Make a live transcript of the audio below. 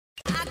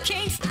Yeah,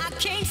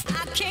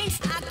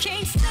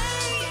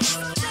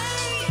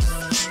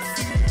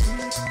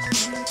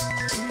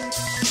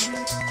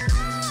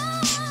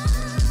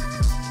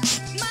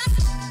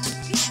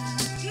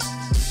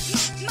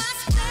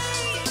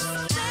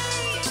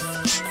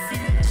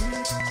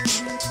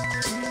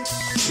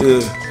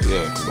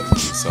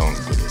 because it sounds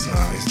good.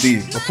 It's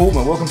deep. Paul,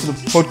 man, welcome to the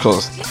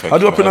podcast. How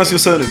do I pronounce your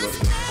surname, bro?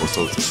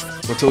 Otote.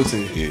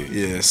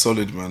 Yeah,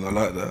 solid, man. I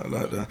like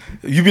that.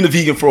 You've been a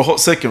vegan for a hot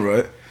second,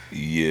 right?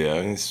 Yeah,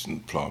 it's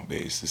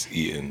plant-based. It's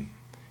eating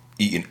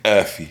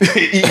earthy.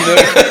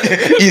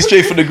 Eating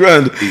straight from the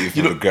ground.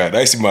 The ground.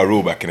 That used to be my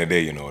rule back in the day,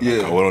 you know.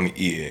 Like, I will only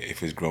eat it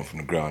if it's grown from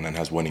the ground and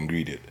has one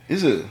ingredient.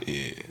 Is it?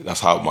 Yeah,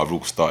 that's how my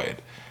rule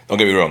started. Don't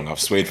get me wrong, I've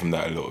swayed from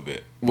that a little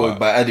bit. What,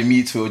 by adding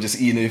meat to it or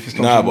just eating it if it's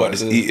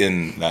just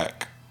eating,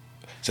 like...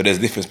 So there's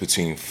a difference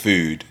between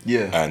food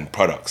and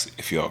products,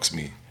 if you ask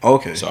me.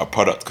 Okay. So a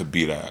product could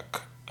be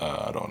like,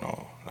 I don't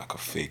know, like a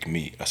fake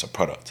meat. That's a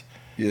product.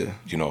 Yeah.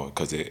 You know,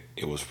 because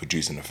it was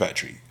produced in a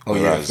factory. Oh,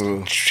 whereas yeah,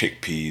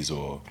 chickpeas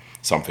or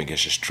something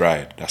is just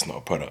dried, that's not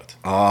a product.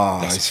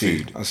 That's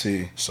food. I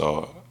see.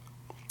 So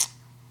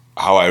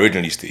how I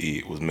originally used to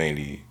eat was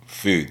mainly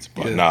foods.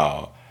 But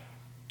now,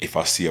 if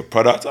I see a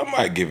product, I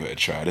might give it a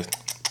try.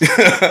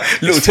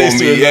 Little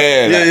taste of it.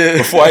 Yeah.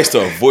 Before I used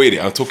to avoid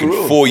it. I'm talking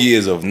 4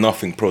 years of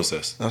nothing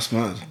processed. That's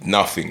mad.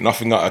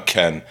 Nothing out of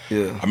can.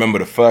 Yeah. I remember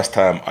the first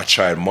time I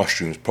tried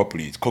mushrooms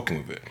properly,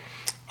 cooking with it.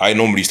 I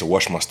normally used to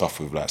wash my stuff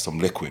with like some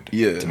liquid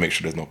to make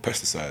sure there's no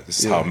pesticides. This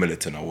is how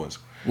militant I was.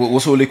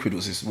 What sort of liquid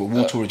was this? What,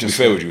 water or just?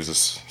 To be fair with you, it was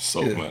just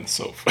soap, man,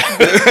 soap.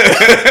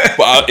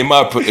 But in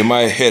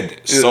my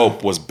head,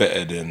 soap was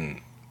better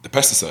than the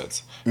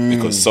pesticides.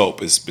 Because soap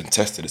has been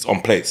tested, it's on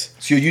plates.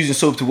 So you're using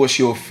soap to wash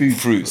your food?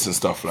 Fruits and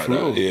stuff like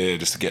that. Yeah,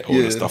 just to get all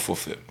the stuff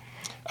off it.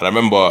 And I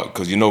remember,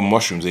 because you know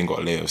mushrooms ain't got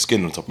a layer of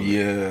skin on top of it.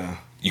 Yeah.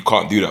 You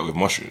can't do that with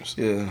mushrooms.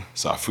 Yeah.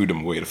 So I threw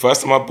them away. The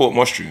first time I bought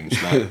mushrooms,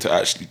 like, to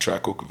actually try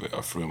cook with it, I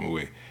threw them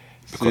away.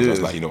 Because I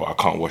was like, you know what, I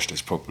can't wash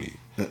this properly.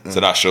 So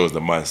that shows the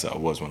mindset I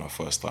was when I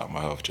first started my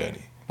health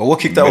journey. But what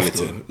kicked that off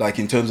though? Like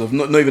in terms of,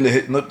 not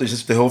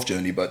just the health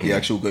journey, but the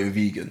actual going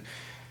vegan.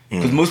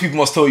 Because most people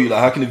must tell you,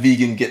 like, how can a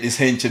vegan get this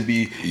hench and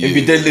be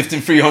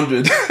deadlifting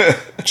 300?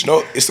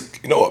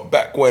 You know what?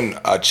 Back when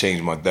I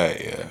changed my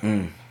diet,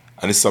 and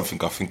it's something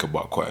I think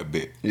about quite a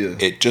bit. Yeah.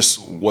 It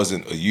just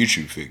wasn't a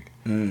YouTube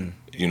thing.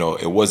 You know,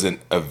 it wasn't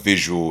a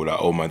visual like,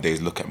 oh my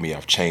days, look at me,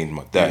 I've changed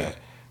my diet.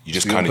 You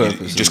just kind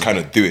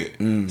of do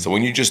it. So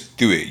when you just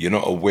do it, you're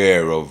not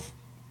aware of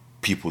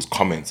people's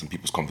comments and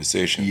people's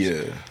conversations.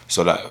 Yeah.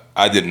 So like,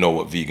 I didn't know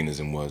what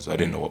veganism was. I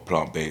didn't know what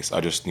plant-based.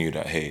 I just knew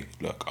that, hey,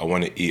 look, I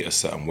want to eat a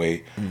certain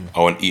way. I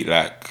want to eat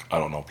like, I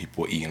don't know,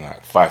 people were eating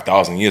like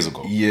 5,000 years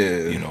ago.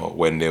 Yeah. You know,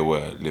 when they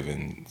were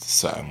living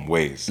certain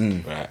ways,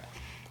 right?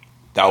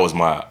 That was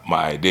my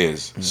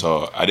ideas.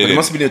 So I didn't... But it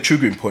must have been a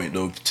triggering point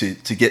though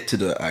to get to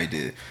the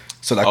idea.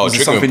 So like, was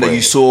it something that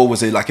you saw?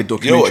 Was it like a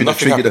documentary that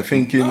triggered that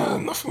thinking?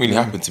 Nothing really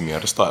happened to me. I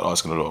just started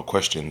asking a lot of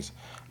questions.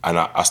 And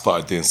I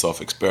started doing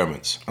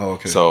self-experiments. Oh,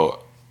 okay.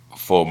 So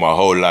for my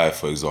whole life,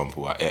 for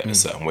example, I ate a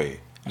certain way.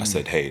 I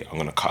said, hey, I'm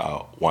going to cut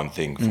out one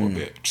thing for a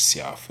bit, just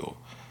see how I feel.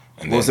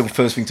 And what was the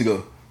first thing to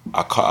go?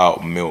 I cut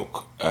out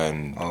milk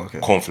and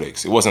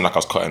cornflakes. It wasn't like I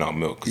was cutting out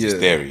milk because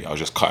it's dairy. I was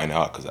just cutting it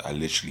out because I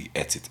literally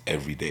ate it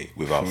every day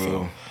without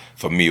fail.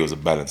 For me, it was a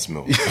balanced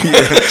meal.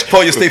 Part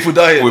of your staple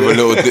diet. With a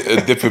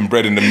little dipping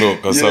bread in the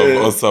milk or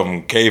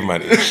some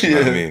caveman-ish, you know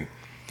what I mean?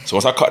 So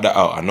once I cut that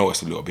out, I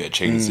noticed a little bit of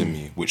changes in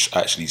me, which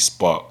actually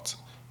sparked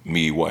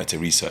me wanting to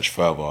research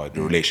further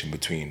the relation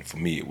between, for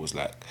me, it was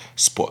like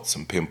spots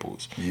and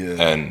pimples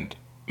and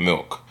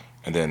milk.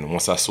 And then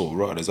once I saw,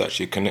 right, there's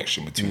actually a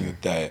connection between the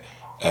diet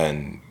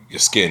and your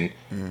skin,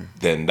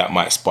 then that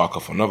might spark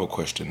off another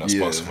question. That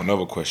sparks off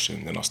another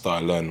question. Then I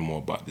started learning more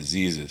about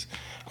diseases.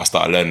 I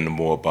started learning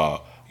more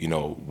about, you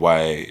know,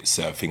 why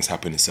certain things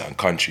happen in certain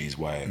countries,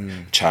 why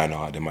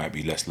China, they might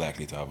be less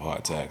likely to have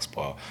heart attacks,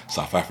 but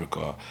South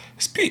Africa,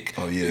 it's peak.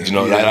 Oh, yeah. You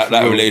know,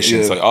 that relation.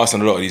 Yeah. So I asked a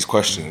lot of these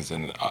questions,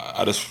 and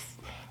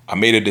I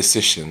made a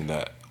decision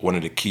that one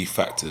of the key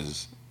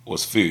factors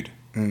was food,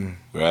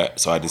 right?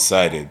 So I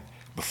decided,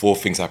 before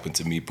things happened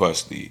to me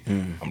personally,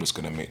 I'm just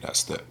going to make that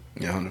step.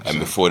 Yeah, 100%. And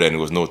before then, it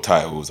was no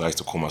titles. I used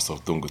to call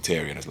myself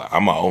Dungutarian. It's like,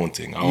 I'm my own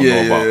thing. I don't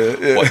know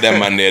about what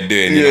them man they're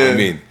doing, you know what I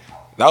mean?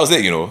 That was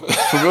it, you know.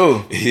 For real?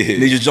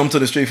 They just jumped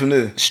on it straight from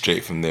there?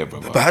 Straight from there,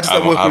 brother. But how does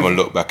that work? I haven't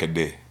looked back a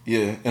day.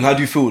 Yeah. And how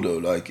do you feel though?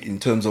 Like, in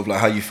terms of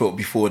like how you felt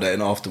before that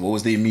and after? What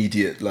was the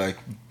immediate like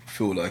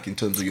feel like in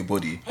terms of your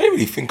body? I didn't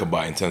really think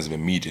about it in terms of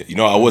immediate. You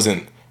know, I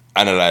wasn't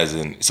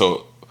analysing.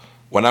 So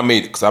when I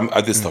made, because I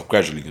did stuff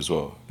gradually as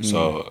well.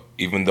 So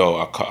even though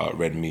I cut out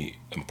red meat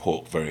and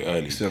pork very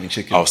early, still having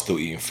chicken? I was still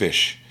eating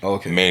fish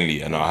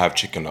mainly. And I have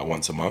chicken like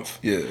once a month.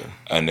 Yeah.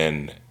 And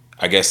then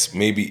I guess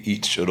maybe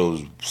each of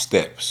those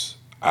steps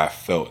I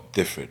felt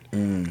different,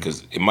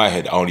 because in my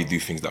head I only do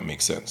things that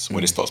make sense.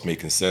 When it starts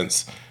making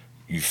sense,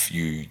 you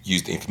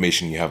use the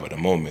information you have at the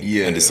moment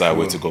and decide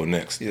where to go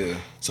next. Yeah.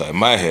 So in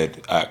my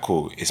head, alright,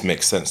 cool, it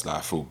makes sense. Like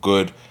I feel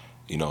good,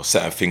 you know,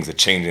 certain things are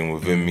changing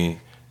within me.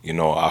 you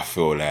know, I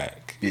feel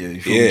like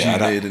you feel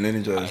rejuvenated and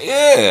energized.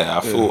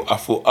 I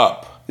feel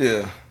up.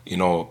 Yeah. You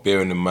know,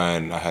 bearing in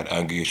mind I had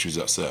anger issues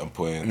at certain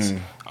points.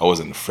 I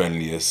wasn't the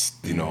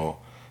friendliest. You know,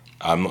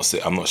 I'm not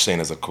saying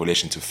there's a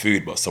correlation to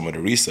food, but some of the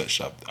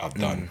research I've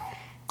done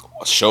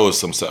shows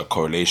some sort of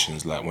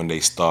correlations, like when they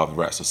starve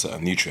rats of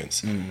certain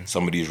nutrients,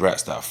 some of these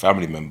rats that are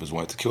family members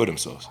wanted to kill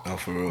themselves. Oh,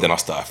 for real. Then I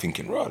started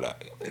thinking, right,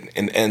 like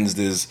in ends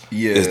there's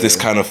this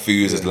kind of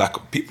foods, there's lack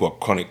of people are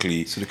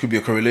chronically. So there could be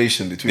a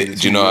correlation between the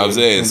two. Do you know what I'm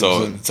saying? 100%.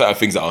 So certain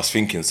things that I was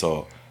thinking.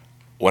 So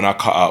when I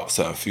cut out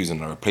certain foods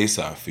and I replaced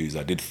certain foods,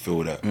 I did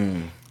feel that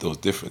those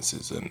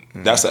differences, and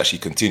that's actually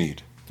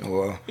continued. Oh,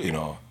 wow. You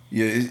know.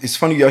 Yeah, it's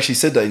funny you actually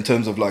said that in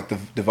terms of like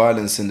the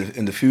violence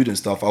in the food and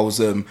stuff. I was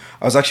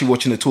actually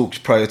watching a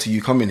talk prior to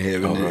you coming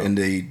here, and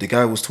the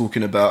guy was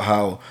talking about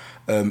how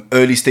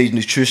early stage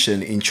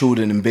nutrition in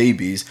children and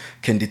babies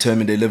can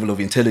determine their level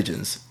of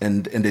intelligence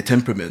and their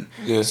temperament.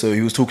 Yeah. So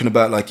he was talking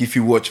about like if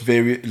you watch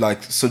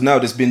so now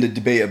there's been the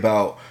debate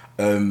about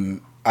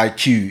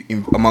IQ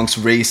amongst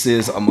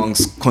races,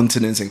 amongst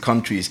continents and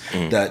countries,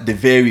 that they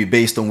vary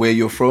based on where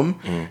you're from.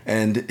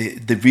 And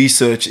the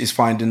research is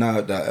finding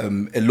out that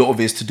a lot of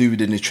it is to do with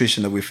the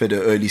nutrition that we're fed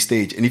at an early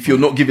stage. And if you're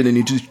not given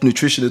any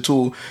nutrition at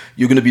all,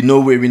 you're going to be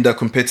nowhere in that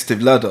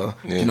competitive ladder.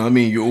 Yeah. You know what I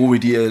mean? You're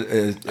already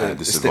a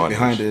step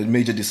behind, a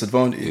major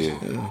disadvantage.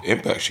 Yeah. It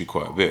impacts you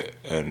quite a bit.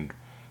 And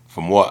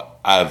from what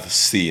I've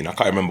seen, I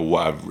can't remember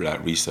what I've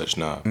researched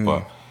now,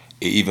 but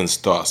it even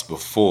starts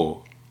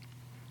before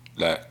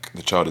like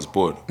the child is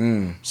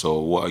born. So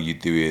what are you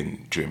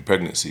doing during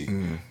pregnancy?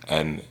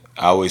 And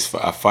I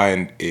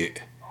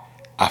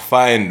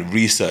find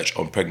research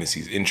on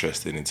pregnancies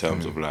interesting in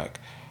terms of like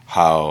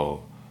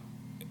how,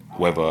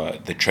 whether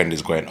the trend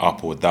is going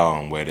up or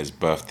down, where there's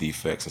birth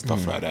defects and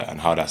stuff like that, and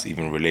how that's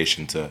even in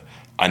relation to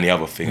any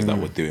other things that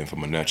we're doing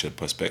from a nurtured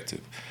perspective.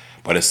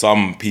 But there's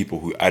some people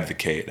who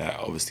advocate that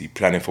obviously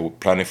planning for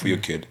your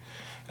kid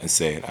and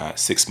saying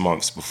 6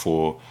 months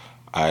before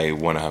I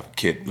want to have a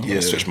kid, I'm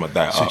gonna switch my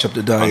diet Switch up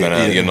the diet, I'm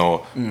gonna, you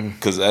know,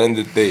 because at the end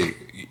of the day,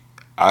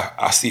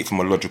 I see it from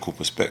a logical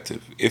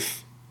perspective.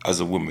 If as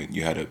a woman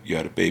you had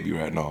a baby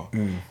right now,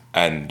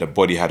 and the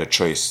body had a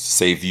choice,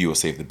 save you or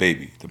save the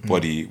baby, the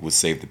body would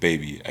save the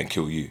baby and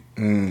kill you.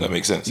 That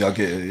makes sense. Yeah, I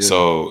get it, yeah.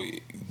 So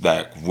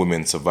like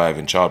women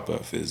surviving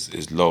childbirth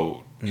is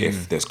low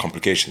if there's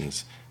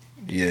complications.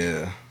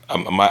 Yeah.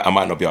 I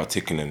might not be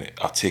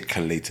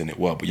articulating it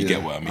well, but you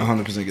get what I mean.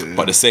 100% get it.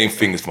 But the same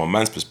thing is from a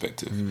man's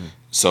perspective.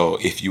 So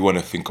if you want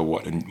to think of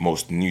what the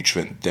most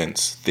nutrient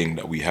dense thing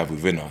that we have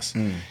within us,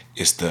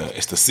 it's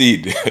the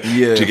seed.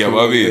 Yeah, do you get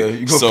what I mean? Yeah.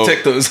 You gotta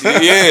protect those.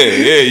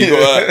 You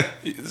gotta,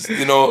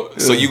 you know.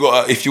 So you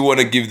got, if you want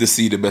to give the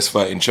seed the best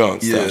fighting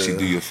chance to actually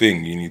do your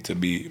thing, you need to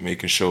be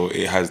making sure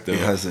it has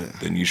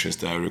the nutrients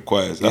that it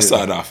requires. That's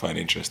something that I find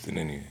interesting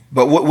anyway.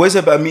 But what is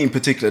it about meat in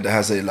particular that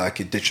has a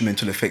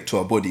detrimental effect to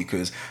our body?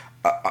 Because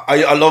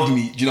I love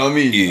meat. Do you know what I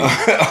mean? Yeah.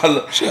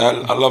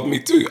 I love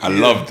meat too. I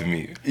loved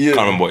meat. Yeah.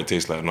 Can't remember what it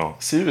tastes like now.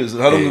 Serious?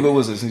 How long ago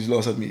was it since you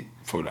last had meat?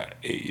 For like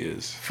 8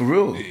 years. For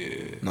real?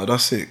 Yeah. No,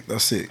 that's sick.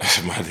 That's sick.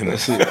 That's mad,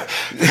 isn't it?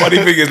 Funny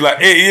thing is,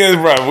 like 8 years,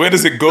 bro. Where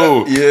does it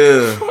go?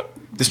 Yeah.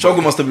 The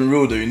struggle must have been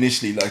real though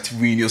initially, like to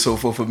wean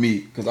yourself off of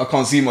meat, because I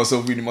can't see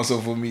myself weaning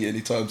myself off meat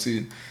anytime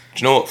soon. Do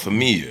you know what? For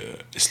me,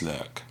 it's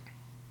like,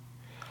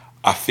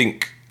 I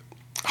think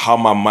how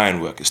my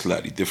mind works is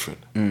slightly different.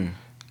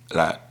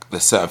 Like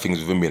there's certain things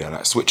within me that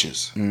like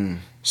switches.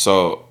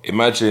 So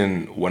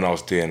imagine when I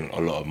was doing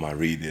a lot of my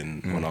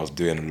reading, when I was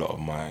doing a lot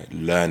of my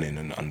learning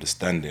and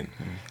understanding,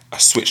 a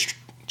switch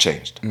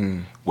changed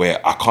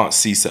where I can't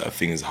see certain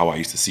things how I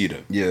used to see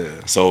them.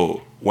 Yeah.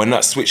 So when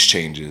that switch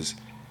changes,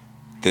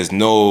 there's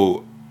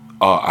no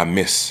I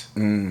miss.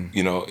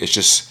 You know, it's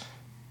just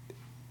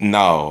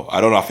now, I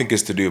don't know, I think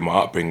it's to do with my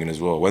upbringing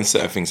as well. When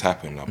certain things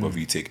happen, like whether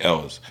you take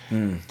L's,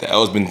 the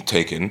L's been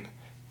taken.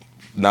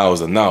 Now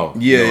is a now.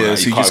 Yeah, you know, like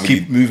so you just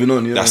keep moving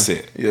on. Yeah, that's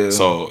it. Yeah.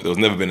 So there was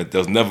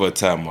never a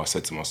time where I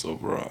said to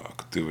myself, bro, I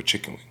could do a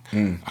chicken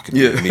wing. I could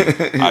do a meat.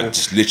 I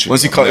just literally,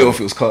 once you cut it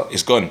off, it was cut.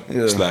 It's gone.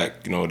 Yeah. It's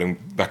like, you know, then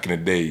back in the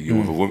day,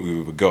 you were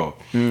with a girl,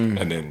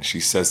 and then she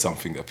says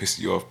something that pisses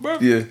you off, bro.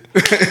 Yeah,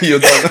 you're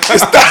done.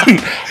 It's done.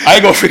 I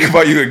ain't gonna think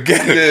about you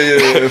again.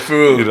 Yeah, for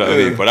real. You know what I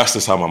mean? But that's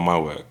just how my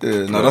mind works.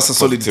 Yeah, no, that's a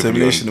solid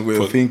determination, a way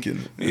of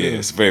thinking. Yeah,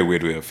 it's a very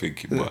weird way of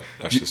thinking, but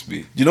that's just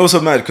me. You know what's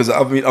so mad? Because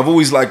I've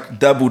always like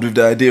dabbled with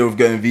the idea of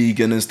going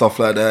vegan and stuff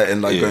like that,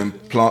 and like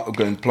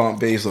going plant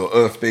based or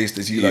earth based,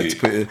 as you like to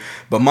put it.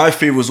 But my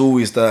fear was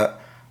always that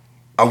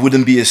I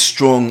wouldn't be as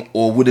strong,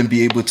 or wouldn't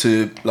be able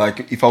to,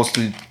 like, if I was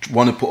to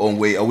want to put on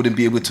weight, I wouldn't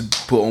be able to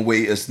put on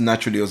weight as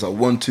naturally as I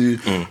want to.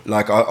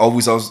 Like I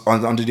was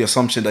under the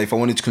assumption that if I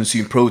wanted to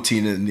consume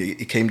protein and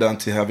it came down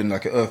to having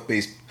like an earth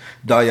based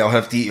diet, I'll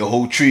have to eat a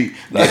whole tree.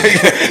 Like,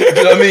 you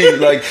know what I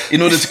mean? Like,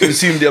 in order to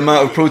consume the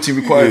amount of protein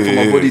required for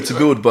my body to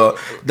build. But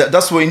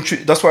that's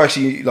what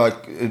actually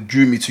like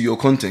drew me to your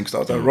content, because I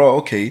was like, right,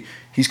 okay,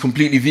 he's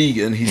completely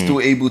vegan. He's still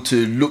able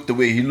to look the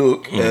way he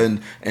look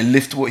and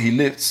lift what he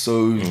lifts.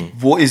 So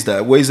what is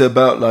that? What is it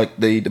about like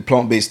the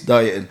plant-based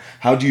diet, and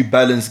how do you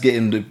balance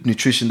getting the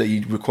nutrition that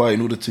you require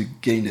in order to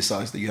gain the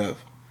size that you have?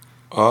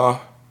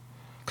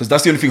 Because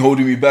that's the only thing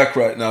holding me back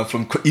right now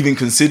from even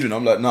considering.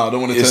 I'm like, no, I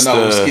don't want to turn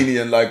out all skinny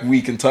and like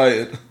weak and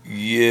tired.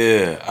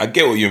 Yeah, I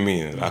get what you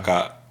mean. Like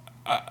I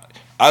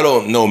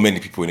don't know many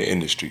people in the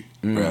industry,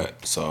 right?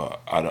 So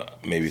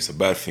maybe it's a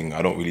bad thing.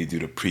 I don't really do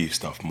the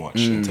pre-stuff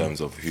much in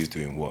terms of who's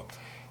doing what.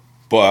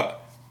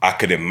 But I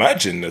could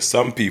imagine there's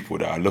some people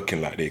that are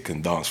looking like they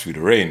can dance through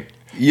the rain.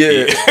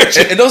 Yeah.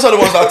 And those are the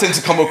ones that I tend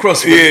to come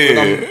across when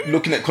I'm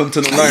looking at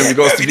content online in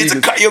regards to you need vegans.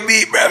 to cut your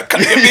meat, bro.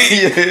 Cut your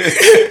meat.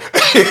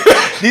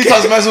 These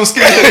times man's all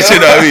skinny. You know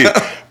what I mean?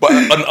 But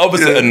on the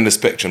opposite end of the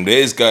spectrum,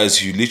 there's guys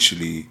who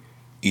literally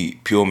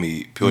eat pure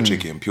meat, pure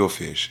chicken, pure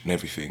fish and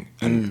everything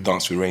and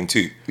dance through rain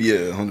too.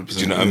 Yeah, 100%. Do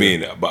you know what I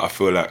mean? But I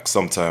feel like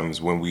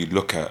sometimes when we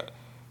look at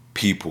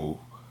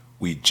people,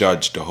 we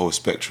judge the whole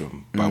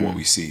spectrum by what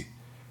we see.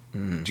 Do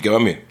you get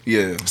what I mean?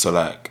 Yeah. So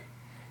like,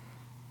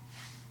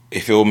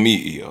 if you're a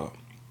meat eater,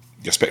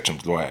 your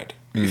spectrum's wide.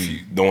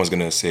 No one's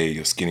gonna say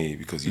you're skinny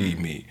because you eat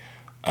meat.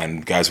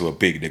 And guys who are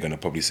big, they're gonna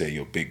probably say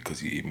you're big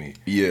because you eat meat.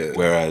 Yeah.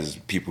 Whereas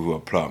people who are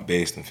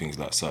plant-based and things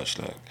like such,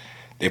 like,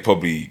 they're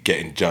probably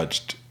getting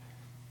judged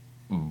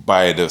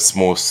by the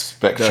small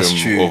spectrum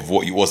of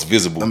what's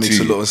visible to you. That makes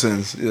a lot of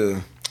sense,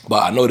 yeah.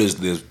 But I know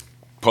there's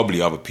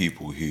probably other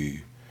people who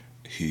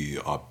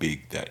are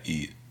big that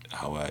eat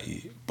how I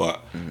eat.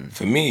 But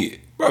for me,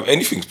 bro,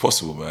 anything's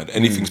possible, man.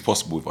 Anything's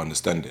possible with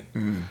understanding.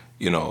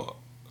 You know,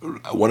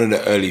 one of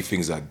the early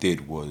things I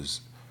did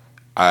was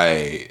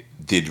I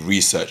did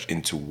research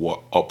into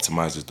what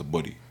optimizes the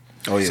body.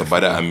 Oh, yeah, so by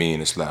that I mean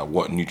it's like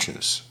what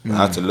nutrients. I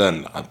had to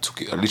learn. I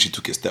literally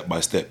took it step by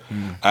step.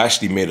 I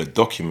actually made a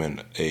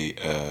document,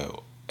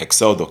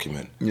 Excel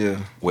document,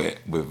 where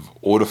with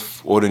all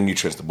the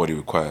nutrients the body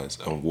requires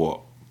and what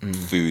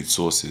food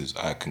sources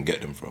I can get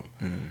them from.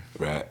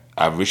 Right.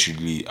 I've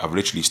literally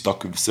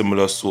stuck with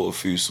similar sort of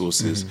food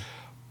sources,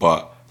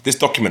 but this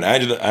document I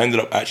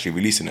ended up actually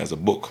releasing it as a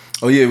book.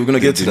 Oh yeah, we're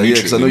gonna get to that. Yeah,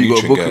 because I know you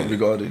got a book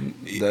regarding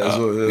that as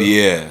well.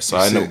 Yeah. So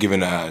I ended up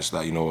giving that out. It's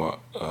like, you know what,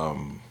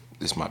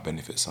 this might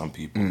benefit some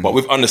people, but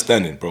with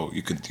understanding, bro,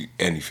 you can do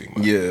anything,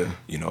 man. Yeah.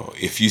 You know,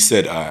 if you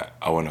said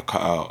I want to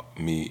cut out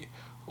meat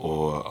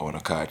or I want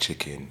to cut out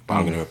chicken, but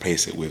I'm going to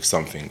replace it with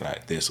something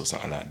like this or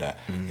something like that,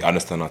 you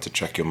understand how to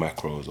track your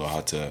macros or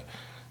how to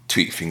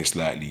tweak things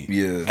slightly.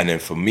 Yeah. And then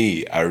for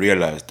me, I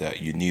realized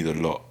that you need a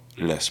lot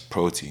less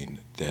protein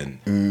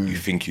than you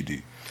think you do.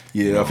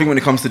 Yeah, you know? I think when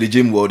it comes to the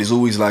gym world, it's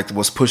always like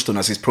what's pushed on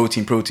us is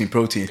protein.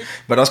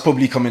 But that's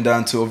probably coming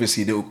down to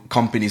obviously the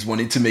companies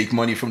wanting to make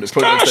money from the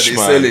products that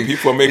they're selling.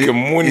 People are making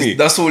money.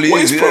 That's all it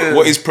is.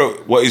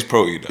 What is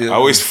protein? Yeah. I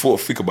always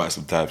think about it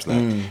sometimes.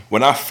 Like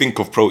when I think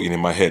of protein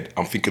in my head,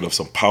 I'm thinking of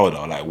some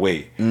powder like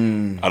whey.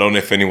 I don't know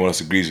if anyone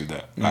else agrees with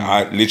that. Like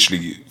I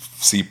literally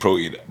see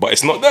protein, but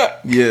it's not that.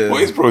 Yeah.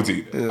 What is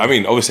protein? Yeah. I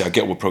mean, obviously I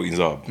get what proteins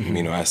are,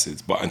 amino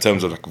acids, but in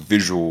terms of like a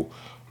visual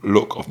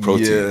look of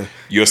protein,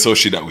 you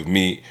associate that with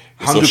meat,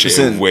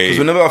 100%. Because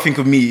whenever I think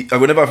of meat,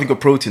 whenever I think of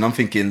protein, I'm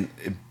thinking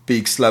a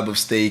big slab of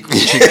steak or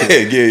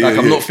chicken.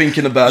 I'm not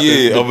thinking about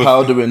the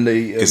powder and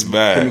the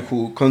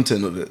chemical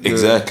content of it.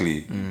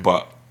 Exactly.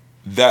 But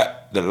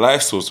the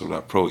life source of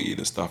that protein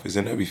and stuff is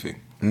in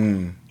everything.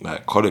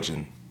 Like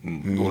collagen,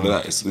 all of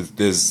that.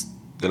 There's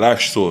the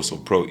life source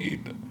of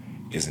protein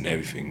is in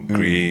everything.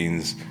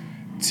 Greens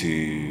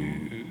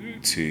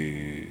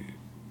to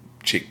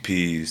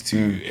chickpeas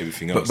to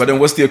everything else. But then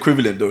what's the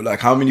equivalent though?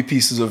 Like how many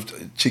pieces of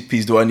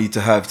chickpeas do I need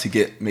to have to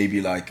get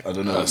maybe like, I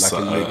don't know, like a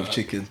leg of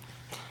chicken?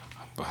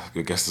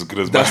 I guess as good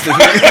as that's the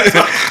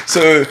thing.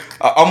 So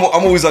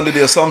I'm always under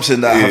the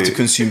assumption that I have to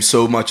consume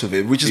so much of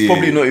it, which is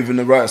probably not even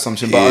the right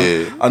assumption. But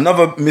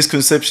another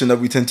misconception that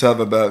we tend to have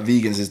about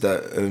vegans is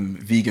that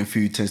vegan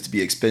food tends to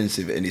be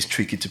expensive and it's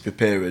tricky to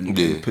prepare and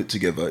put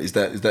together. Is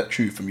that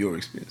true from your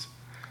experience?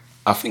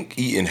 I think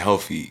eating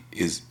healthy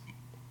it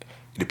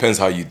depends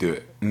how you do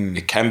it.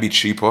 It can be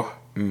cheaper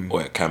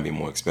or it can be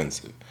more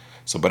expensive.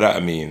 So by that I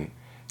mean,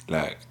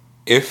 like,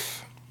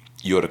 if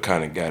you're the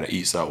kind of guy that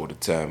eats out all the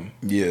time,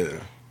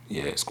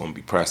 it's gonna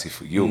be pricey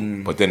for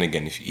you. But then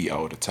again, if you eat out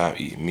all the time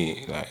eating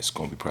meat, like, it's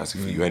gonna be pricey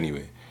for you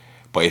anyway.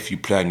 But if you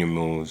plan your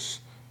meals,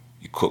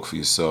 you cook for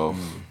yourself,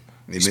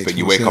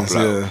 you wake up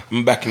like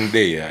back in the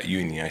day at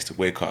uni, I used to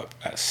wake up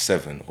at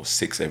 7 or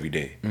 6 every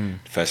day. The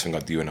first thing I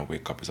do when I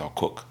wake up is I'll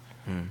cook.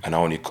 And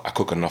I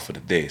cook enough for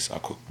the day, so I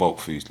cook bulk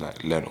foods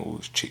like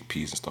lentils,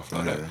 chickpeas and stuff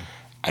like that.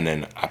 And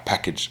then I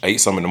eat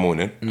some in the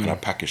morning and I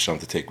package some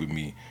to take with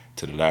me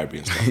to the library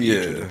and stuff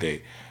during the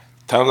day.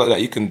 Times like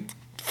that, you can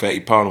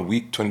 £30 a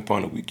week,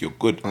 £20 a week, you're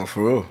good. Oh,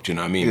 for real? Do you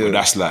know what I mean? But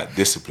that's like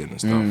discipline and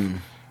stuff.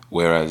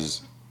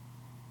 Whereas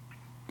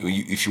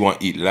if you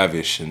want to eat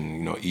lavish and,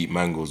 you know, eat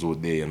mangoes all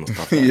day and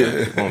stuff like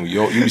that,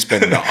 you be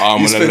spending an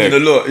arm and a leg. You're spending a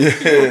lot,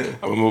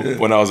 I remember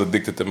when I was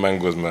addicted to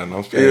mangoes, man,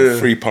 I'm spending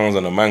 £3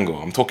 on a mango.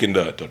 I'm talking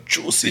the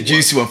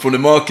juicy one from the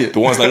market.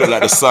 The ones that look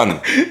like the sun.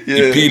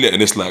 You peel it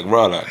and it's like,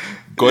 rah, like,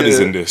 God is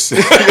in this. You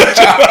know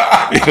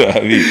what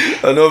I mean?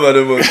 I know about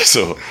the book.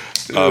 So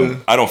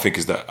I don't think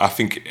it's that. I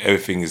think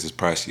everything is as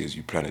pricey as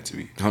you plan it to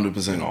be.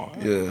 100%. You know,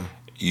 yeah.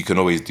 You can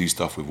always do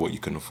stuff with what you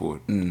can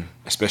afford,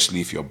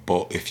 especially if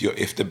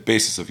if the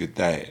basis of your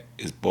diet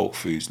is bulk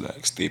foods,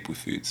 like staple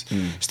foods,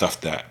 stuff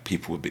that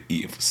people have been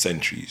eating for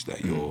centuries,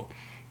 like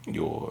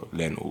your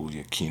lentils,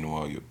 your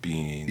quinoa, your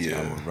beans, your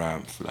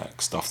amaranth,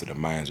 like stuff that the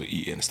Mayans were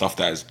eating, stuff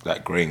that is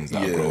like grains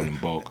that are grown in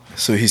bulk.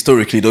 So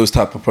historically, those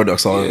type of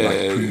products are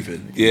like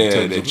proven.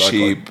 Yeah, they're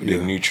cheap, they're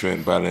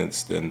nutrient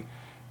balanced, and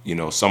you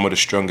know some of the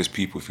strongest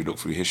people, if you look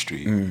through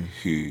history,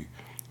 who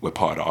were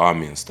part of the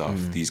army and stuff,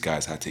 these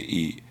guys had to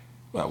eat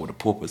like what the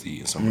paupers eat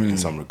in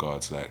some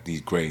regards, like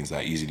these grains that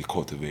are easily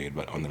cultivated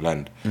but on the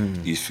land.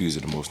 These foods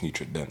are the most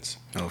nutrient dense.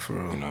 Oh, for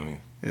real. You know what I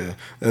mean? Yeah.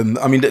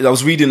 I mean, I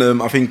was reading,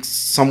 I think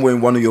somewhere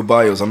in one of your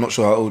bios, I'm not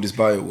sure how old this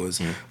bio was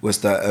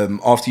that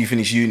after you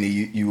finished uni,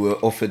 you were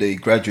offered a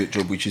graduate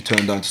job, which you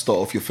turned down to start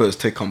off your first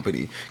tech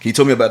company. Can you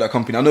tell me about that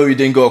company? I know you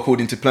didn't go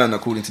according to plan,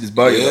 according to this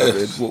bio.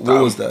 Yeah. What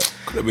was that?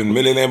 Could have been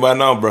millionaire by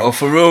now, bro. Oh,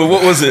 for real?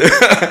 What was it? You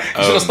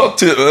should have stuck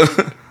to it,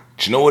 man.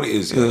 Do you know what it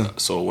is? Yeah?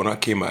 So when I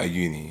came out of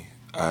uni,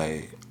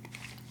 I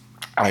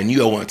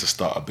knew I wanted to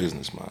start a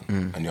business,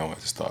 man. I knew I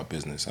wanted to start a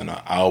business, and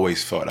I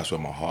always felt that's where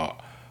my heart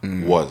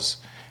was.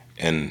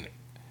 And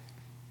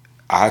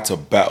I had to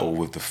battle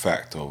with the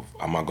fact of,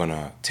 am I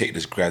gonna take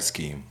this grad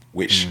scheme,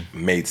 which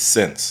made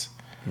sense,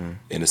 and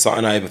it's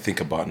something I even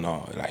think about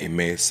now. Like, it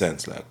made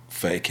sense, like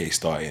 30K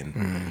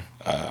starting.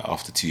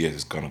 After 2 years,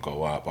 it's gonna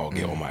go up. I'll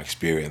get all my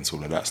experience,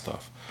 all of that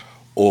stuff.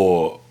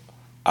 Or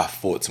I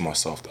thought to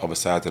myself, the other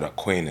side of that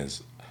coin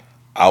is,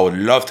 I would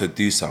love to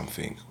do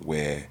something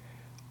where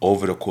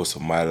over the course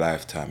of my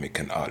lifetime, it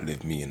can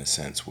outlive me, in a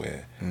sense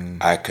where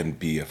I can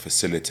be a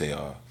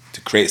facilitator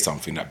to create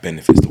something that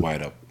benefits the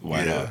wider,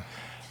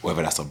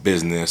 whether that's a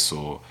business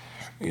or,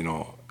 you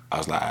know, I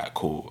was like, alright,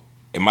 cool.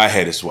 In my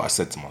head, this is what I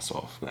said to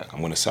myself. Like, I'm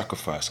going to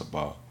sacrifice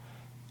about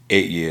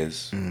 8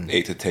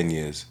 to 10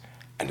 years,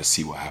 and just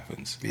see what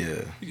happens.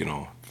 Yeah. You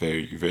know,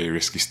 very, very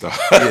risky stuff.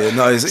 Yeah,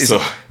 no,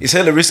 it's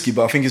hella risky,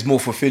 but I think it's more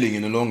fulfilling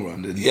in the long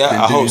run than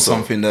doing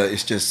something that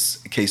it's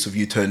just a case of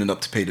you turning up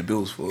to pay the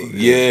bills for.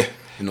 Yeah.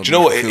 Do you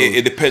know what?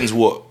 It depends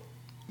what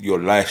your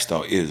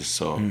lifestyle is.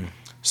 So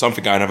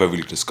something I never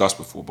really discussed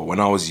before, but when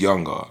I was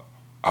younger,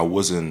 I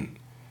wasn't...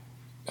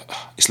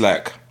 It's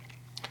like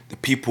the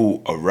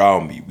people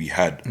around me, we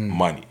had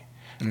money.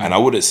 And I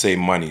wouldn't say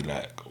money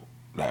like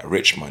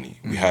rich money.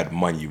 We had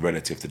money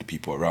relative to the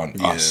people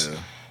around us.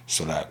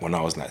 So like when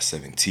I was like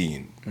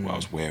 17, I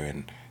was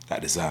wearing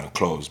like designer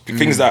clothes.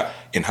 Things that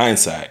in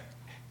hindsight,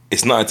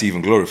 it's not to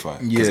even glorify.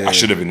 Because I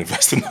should have been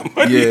investing that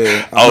money.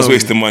 I was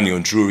wasting money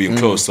on jewelry and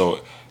clothes.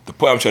 So the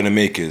point I'm trying to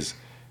make is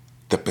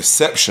the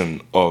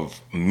perception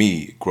of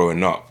me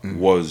growing up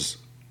was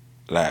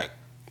like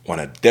one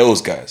of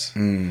those guys.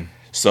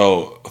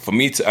 So for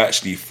me to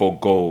actually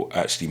forego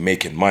actually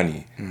making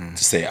money,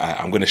 to say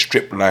I'm going to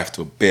strip life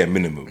to a bare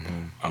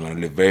minimum, I'm going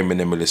to live very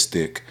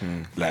minimalistic,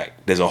 like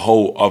there's a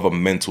whole other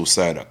mental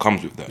side that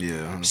comes with that.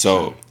 Yeah,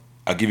 so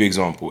I'll give you an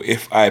example.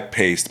 If I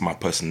placed my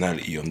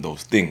personality on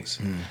those things,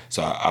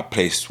 so I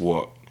placed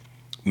what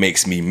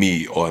makes me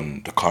me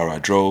on the car I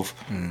drove,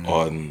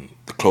 on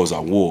the clothes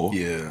I wore,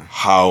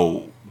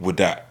 how would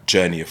that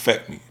journey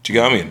affect me? Do you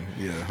get what I mean?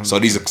 Yeah. So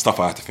these are stuff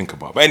I have to think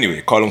about. But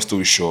anyway, cut long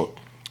story short,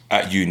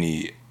 at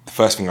uni, the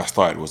first thing I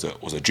started was a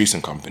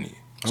juicing company.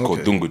 It's called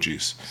Dungo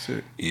Juice.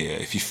 Sick. Yeah,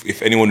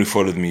 if anyone who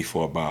followed me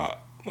for about,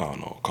 I don't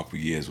know, a couple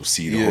of years will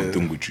see the whole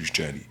Dungo Juice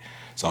journey.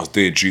 So I was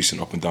doing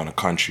juicing up and down the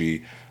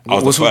country.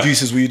 What sort of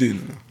juices were you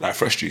doing? Like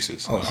fresh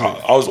juices.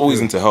 I was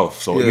always into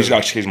health. So initially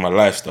I changed my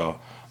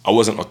lifestyle. I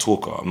wasn't a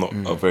talker. I'm not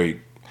a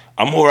very...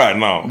 I'm all right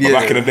now, but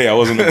back in the day, I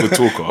wasn't a good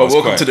talker. But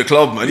welcome to the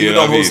club, man. Even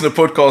though I'm hosting a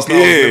podcast now, I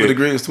was never the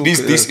greatest talker.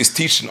 This is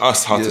teaching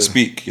us how to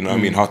speak, you know what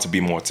I mean? How to be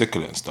more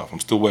articulate and stuff. I'm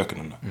still working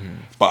on that.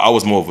 But I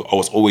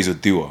was always a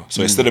doer.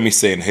 So instead of me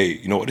saying, hey,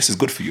 you know what, this is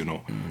good for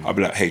you, I'll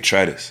be like, hey,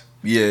 try this.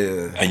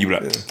 Yeah. And you'll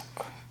be like...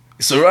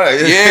 It's alright.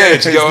 Yeah,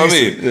 do you get what I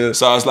mean? Yeah.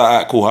 So I was like,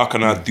 alright, cool, how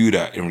can I do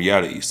that in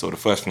reality? So the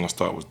first thing I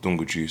started was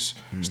Dungo Juice.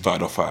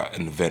 Started off at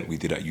an event we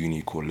did at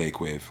uni called Lake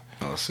Wave.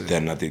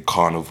 Then I did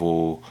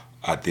Carnival.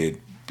 I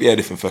did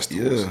different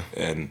festivals.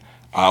 And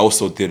I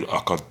also did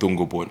like a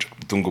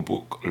Dungo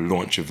Book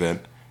launch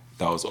event.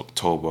 That was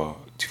October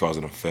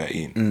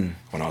 2013.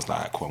 When I was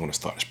like, cool, I'm going to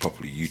start this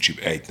properly, YouTube,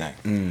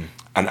 everything.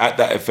 And at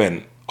that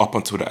event, up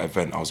until that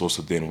event, I was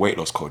also doing weight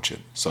loss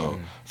coaching. So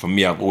for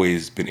me, I've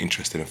always been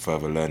interested in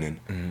further learning.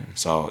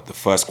 So the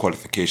first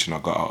qualification I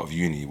got out of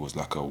uni was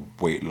like a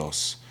weight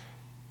loss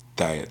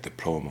diet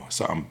diploma,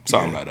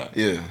 something like that.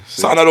 Yeah.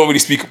 Something I don't really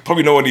speak,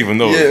 probably no one even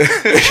knows. Yeah.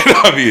 You know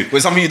what I mean?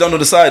 But something you done on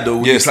the side though,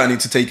 were you planning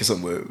to take it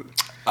somewhere?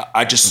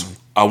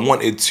 I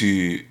wanted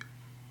to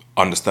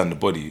understand the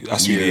body.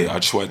 That's really it. I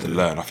just wanted to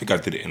learn. I think I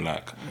did it in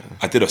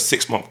I did a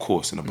 6-month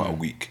course in about a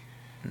week.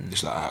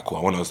 It's like, alright, cool,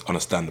 I want to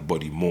understand the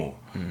body more.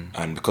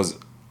 And because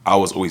I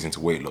was always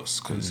into weight loss,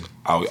 because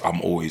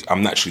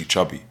I'm naturally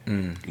chubby.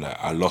 Like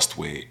I lost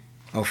weight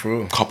Oh, for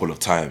real? Couple of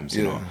times,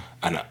 you know.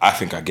 And I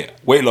think I get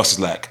weight loss is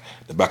like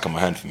the back of my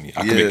hand for me.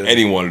 I can make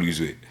anyone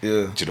lose weight.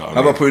 Yeah. Do you know what I mean?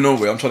 How about putting on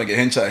weight? I'm trying to get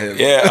hench out here.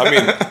 Yeah, I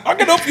mean, I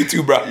can help you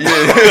too, bro.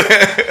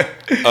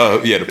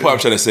 The point I'm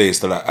trying to say is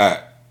that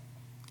like,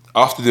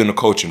 after doing the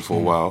coaching for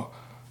a while,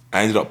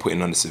 I ended up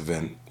putting on this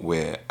event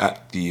where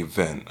at the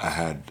event I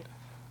had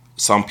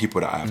some people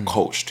that I've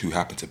coached who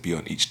happened to be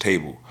on each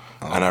table.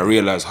 And I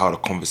realized how the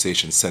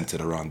conversation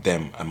centered around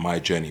them and my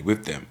journey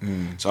with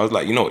them. So I was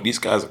like, you know, these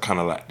guys are kind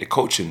of like, they're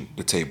coaching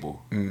the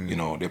table. You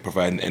know, they're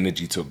providing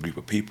energy to a group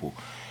of people.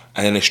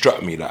 And then it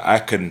struck me that I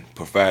can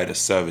provide a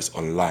service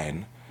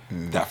online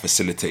that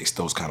facilitates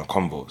those kind of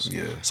combos.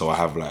 So I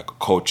have like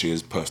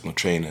coaches, personal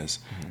trainers,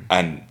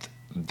 and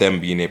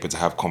them being able to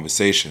have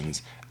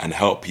conversations and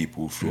help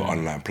people through an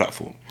online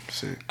platform.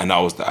 And that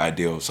was the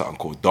idea of something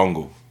called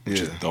Dongu, which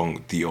is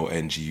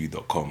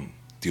dongu.com.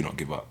 Do not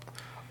give up.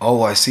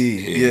 Oh, I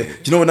see. Yeah. Do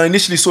you know, when I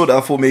initially saw that,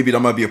 I thought maybe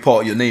that might be a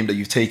part of your name that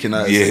you've taken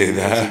out. I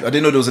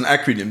didn't know there was an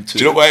acronym to it.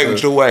 Do you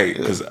know why?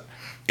 Because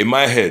in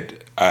my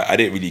head, I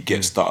didn't really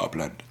get Startup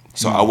Land.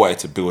 So I wanted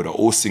to build an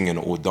all singing,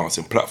 all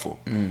dancing platform.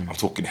 I'm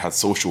talking, it had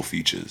social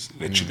features.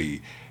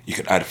 Literally, you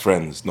could add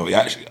friends. No,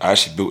 I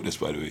actually built this,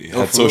 by the way. It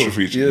had social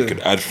features. You could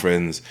add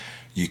friends.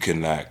 You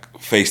can like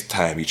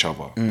FaceTime each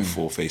other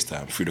before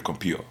FaceTime through the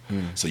computer.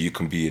 So you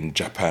can be in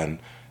Japan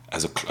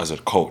as a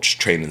coach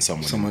training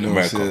someone in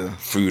America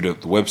through the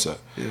website.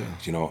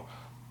 You know,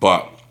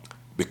 but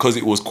because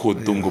it was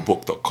called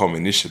dongubook.com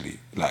initially,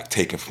 like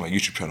taken from my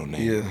YouTube channel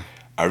name,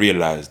 I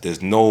realized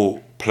there's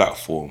no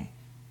platform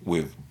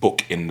with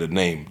book in the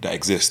name that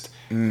exists,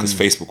 because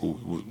Facebook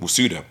will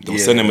sue them. They'll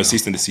send them a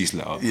cease and desist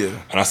letter, and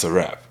that's a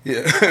wrap.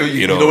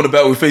 You don't want to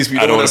battle with Facebook.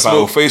 I don't want to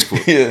battle with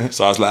Facebook.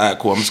 So I was like, alright,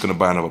 cool, I'm just going to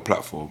buy another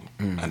platform.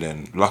 And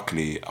then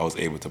luckily I was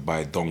able to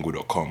buy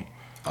dongu.com.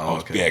 I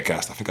was bare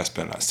gassed. I think I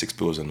spent like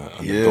 $6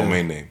 on the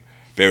domain name.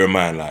 Bear in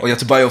mind, like, you have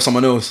to buy it off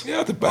someone else. Yeah, I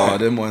have to buy.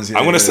 Them ones.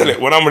 I'm gonna sell it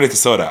when I'm ready to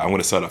sell that. I'm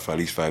gonna sell that for at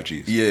least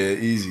 5Gs. Yeah,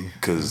 easy.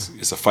 Because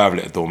it's a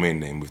 5-letter domain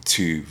name with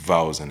 2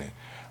 vowels in it.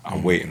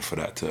 I'm waiting for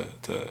that to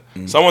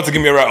someone to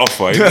give me a right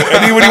offer.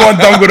 Anybody want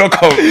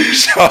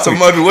dongu.com? Someone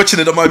might be watching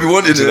it. That might be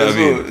wanting it as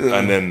well.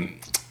 And then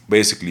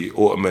basically,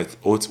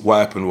 what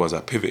happened was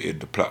I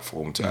pivoted the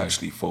platform to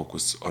actually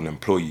focus on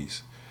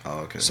employees.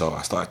 So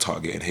I started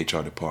targeting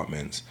HR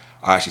departments.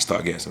 I actually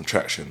started getting some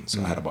traction.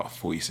 So I had about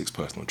 46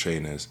 personal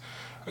trainers,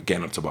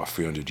 getting up to about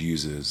 300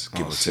 users,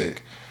 give or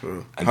take.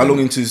 And how long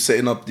into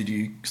setting up did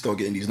you start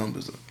getting these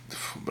numbers?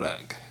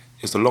 Like,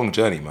 it's a long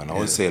journey, man. I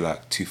would say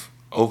like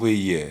over a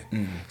year.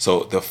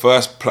 So the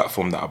first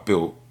platform that I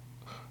built,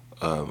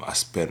 I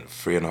spent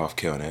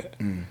 3.5K on it.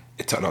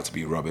 It turned out to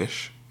be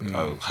rubbish.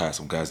 I hired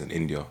some guys in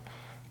India.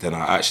 Then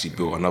I actually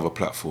built another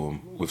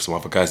platform with some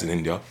other guys in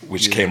India,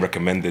 which came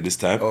recommended this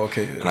time.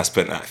 And I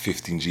spent like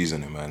 15 G's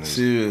on it, man.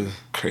 It was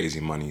crazy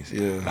monies.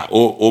 Like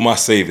all my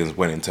savings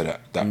went into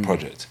that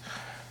project.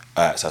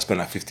 So I spent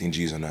like 15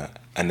 G's on that.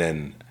 And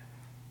then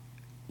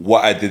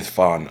what I did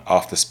find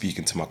after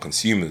speaking to my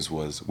consumers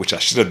was, which I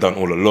should have done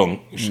all along,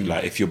 which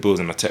like, if you're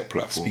building a tech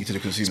platform,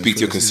 speak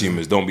to your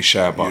consumers. Don't be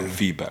shy about the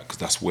feedback, because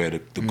that's where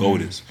the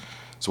gold is.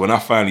 So when I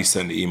finally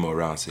sent the email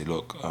around, say,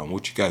 look,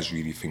 what you guys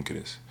really think of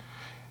this?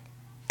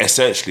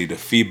 Essentially, the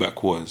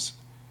feedback was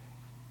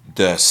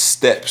the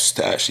steps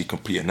to actually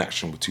complete an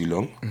action were too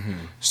long.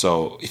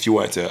 So if you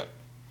wanted to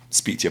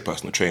speak to your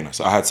personal trainer,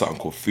 so I had something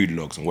called food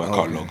logs and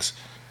workout logs.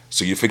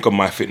 So you think of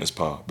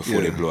MyFitnessPal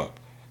before they blew up.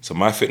 So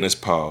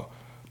MyFitnessPal,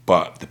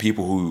 but the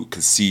people who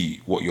can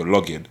see what you're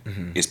logging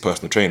is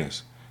personal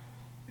trainers.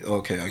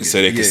 So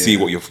they can see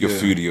what your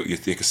food,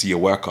 they can see your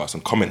workouts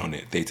and comment on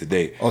it day to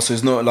day. So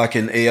it's not like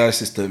an AI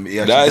system.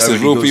 That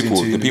is real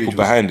people. The people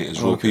behind it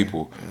is real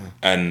people.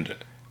 And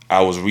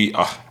I was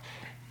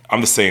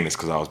I'm just saying this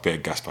because I was bare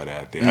gassed by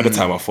that idea. At the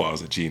time, I thought I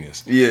was a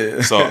genius.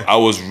 So I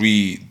was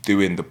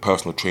redoing the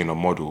personal trainer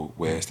model,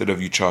 where instead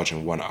of you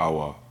charging 1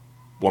 hour,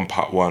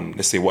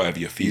 let's say whatever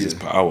your fees is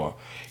per hour,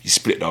 you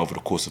split that over the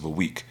course of a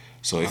week.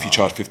 So if you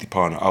charge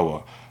 £50 an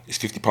hour, it's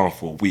 £50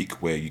 for a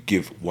week, where you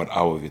give 1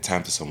 hour of your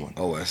time to someone.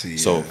 I see.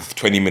 So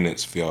 20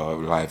 minutes for your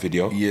live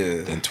video.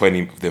 Then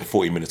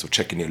 40 minutes of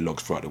checking your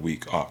logs throughout the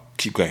week.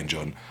 Keep going,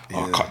 John.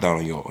 Cut down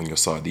on your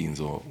sardines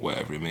or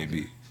whatever it may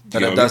be.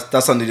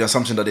 That's under the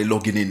assumption that they're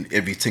logging in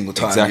every single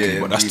time. Exactly,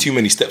 but that's too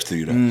many steps to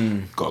do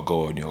that. Gotta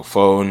go on your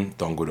phone,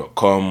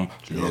 dongu.com,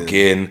 log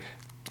in,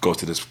 go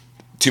to this.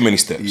 Too many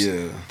steps.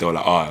 They were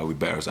like, it'll be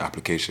better as an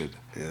application.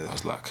 I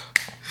was like,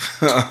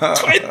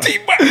 20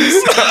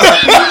 bucks.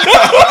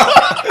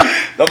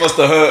 That must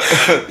have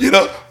hurt. You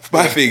know,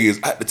 my thing is,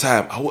 at the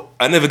time,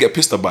 I never get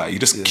pissed about it. You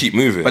just keep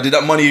moving. But did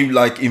that money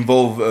like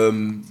involve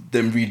them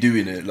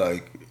redoing it?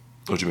 Like,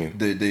 what do you mean?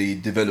 The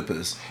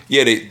developers.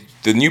 Yeah,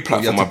 the new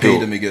platform I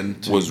built them again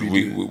was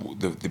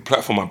the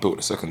platform I built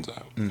the second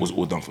time was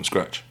all done from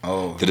scratch.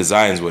 Okay. The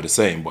designs were the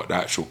same, but the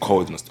actual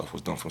code and stuff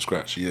was done from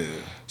scratch.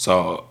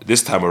 So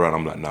this time around,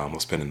 I'm like, nah, I'm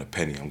not spending a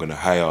penny. I'm gonna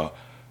hire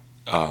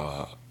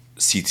a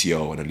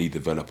CTO and a lead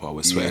developer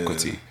with sweat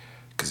equity,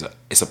 because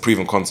it's a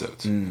proven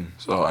concept.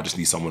 So I just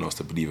need someone else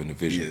to believe in the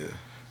vision.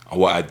 And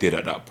what I did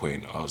at that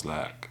point, I was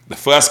like, the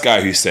first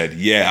guy who said,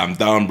 yeah, I'm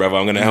down, brother,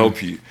 I'm gonna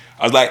help you.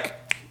 I was like,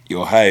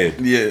 you're hired.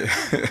 Yeah.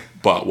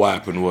 But what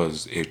happened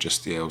was, it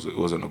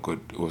wasn't a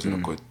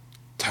good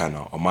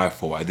turnout on my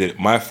fault.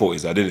 My fault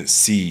is I didn't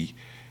see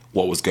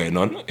what was going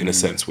on, in a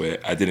sense where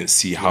I didn't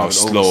see how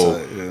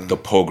slow the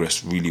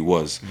progress really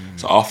was.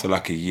 So after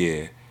like a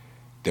year,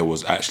 there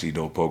was actually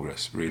no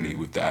progress really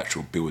with the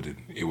actual building.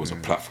 It was a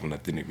platform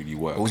that didn't really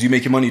work. Was you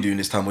making money during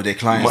this time? Were there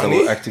clients that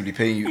were actively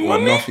paying you or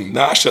nothing?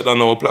 Nah, I shut down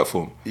the whole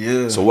platform.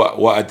 Yeah. So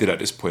what I did at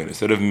this point,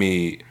 instead of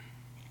I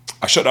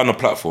shut down the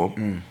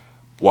platform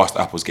whilst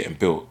App was getting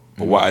built.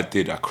 But what I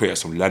did, I created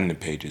some landing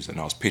pages and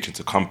I was pitching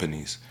to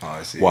companies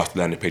whilst the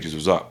landing pages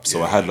was up.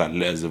 So I had like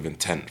letters of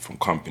intent from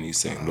companies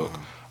saying, look,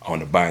 I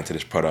want to buy into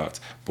this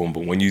product. Boom,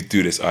 but when you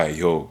do this, do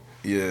you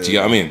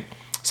get what I mean?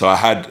 So I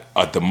had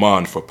a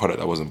demand for a product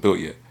that wasn't built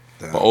yet.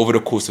 Damn. But over the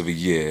course of a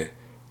year,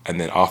 and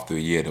then after a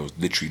year, there was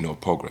literally no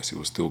progress. It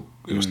was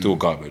still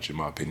garbage, in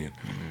my opinion.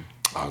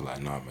 I was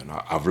like, nah, man,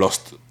 I've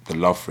lost the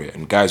love for it.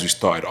 And guys who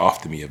started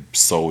after me have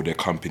sold their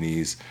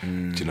companies. Do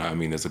you know what I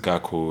mean? There's a guy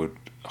called,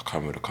 I can't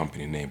remember the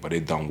company name, but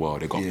they've done well.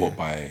 They got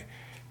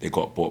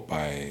bought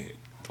by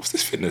what's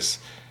this fitness?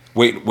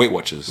 Weight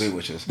Watchers.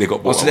 They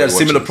got bought. So they had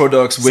similar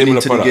products.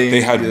 Similar product. The game.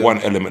 They had one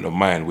element of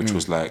mine, which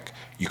was like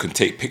you can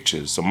take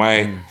pictures. So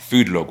my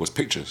food log was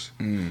pictures.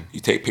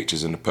 You take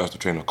pictures and the personal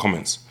trainer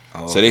comments.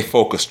 So they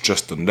focused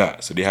just on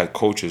that. So they had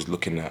coaches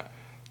looking at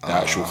the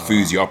actual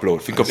foods you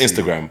upload. Think of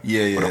Instagram.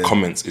 But the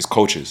comments is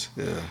coaches.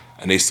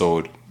 And they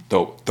sold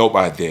dope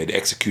idea, the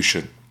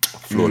execution,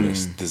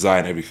 flawless,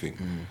 design,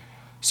 everything.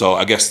 So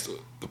I guess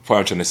the point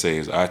I'm trying to say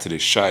is I had to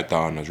just shut it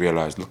down and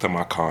realised, looked at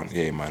my account,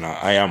 yeah, man,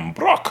 I am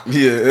broke.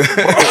 Yeah.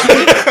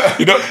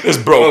 You know, there's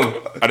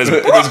broke. And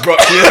there's broke.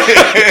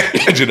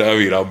 Yeah. Do you know what I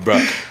mean? I'm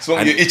broke. So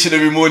you're itching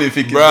every morning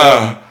thinking,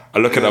 bruh, I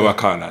look at my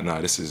account like,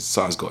 nah,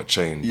 something's got to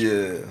change.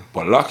 Yeah.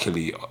 But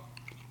luckily,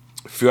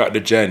 throughout the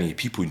journey,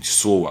 people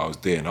saw what I was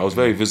doing. I was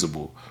very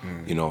visible.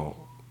 You know,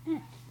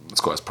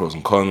 it's got its pros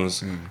and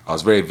cons. I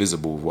was very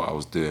visible with what I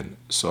was doing.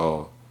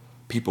 So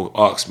people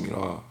ask me,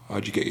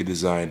 how'd you get your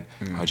design?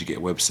 How'd you get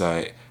a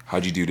website?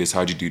 How'd you do this?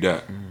 How'd you do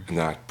that? And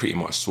then I pretty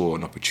much saw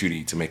an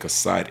opportunity to make a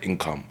side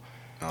income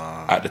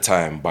at the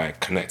time by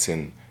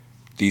connecting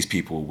these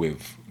people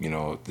with, you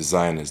know,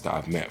 designers that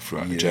I've met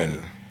throughout the journey.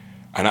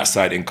 And that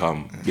side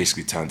income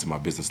basically turned to my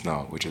business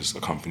now, which is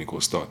a company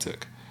called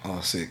StartTech.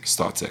 Oh, sick.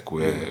 StartTech,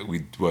 where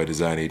we're a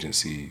design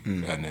agency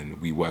and then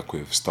we work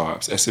with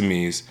startups,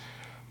 SMEs,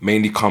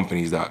 mainly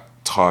companies that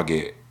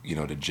target, you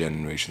know, the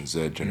Generation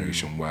Z,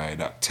 Generation Y,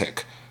 that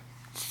tech.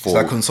 Is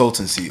that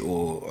consultancy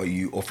or are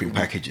you offering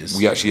packages?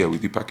 We actually, we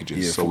do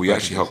packages. So we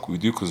actually help, we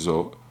do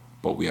consult,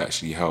 but we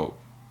actually help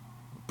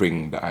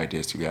bring the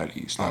ideas to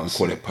reality. So we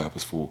call it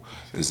purposeful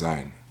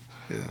design.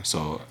 Yeah.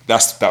 So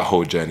that's that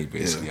whole journey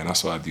basically, and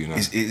that's what I do now.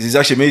 It's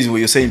actually amazing what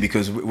you're saying,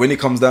 because when it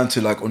comes down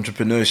to like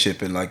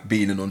entrepreneurship and like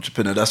being an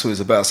entrepreneur, that's what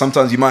it's about.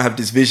 Sometimes you might have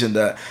this vision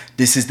that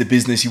this is the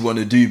business you want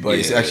to do, but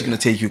it's actually going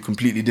to take you a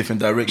completely different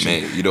direction.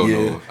 Mate, you don't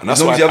know. And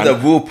as long as you have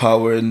that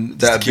willpower and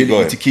that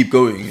ability to keep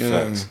going.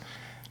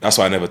 That's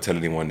why I never tell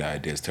anyone the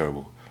idea is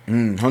terrible.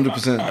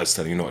 100%. I just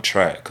tell you not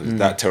try it, because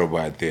that terrible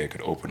idea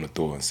could open the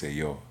door and say,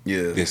 yo,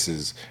 this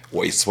is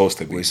what it's supposed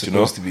to be. What it's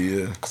supposed to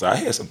be, Because I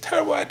hear some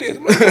terrible ideas.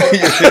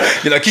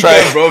 You're like, keep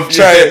going, bro.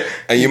 Try it,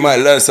 and you might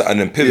learn something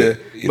and then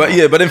pivot.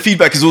 But then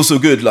feedback is also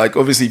good. Like,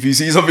 obviously, if you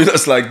see something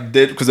that's like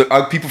dead, because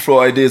people throw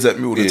ideas at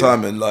me all the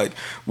time, and like,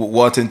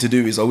 what I tend to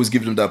do is I always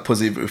give them that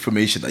positive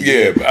information. Like,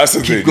 but that's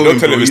the thing. You don't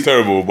tell them it's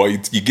terrible,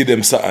 but you give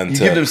them something. You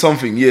give them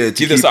something, to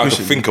give them something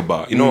to think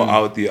about. You know what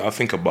I would do? I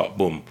think about,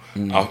 boom.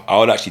 I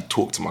would actually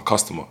talk to my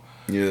customer.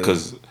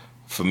 Because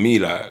for me,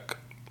 like,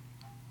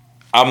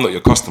 I'm not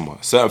your customer.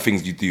 Certain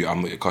things you do,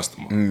 I'm not your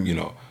customer. You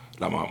know,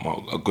 like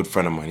a good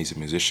friend of mine, he's a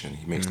musician.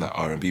 He makes like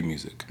R&B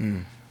music.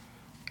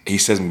 He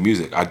sends me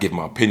music. I give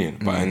my opinion,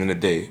 but at the end of the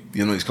day,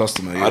 you're not his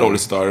customer. I don't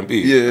listen to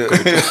R&B. Do you know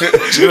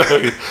what I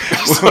mean?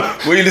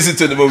 What you listen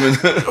to at the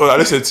moment? Well, I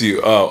listen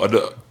to I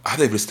don't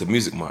even listen to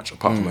music much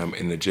apart from when I'm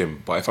in the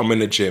gym. But if I'm in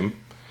the gym,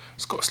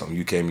 it's got some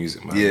UK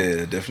music, man.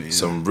 Yeah, definitely.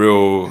 Some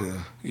real,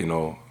 you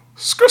know.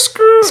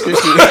 Drilly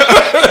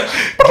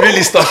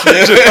stuff, Do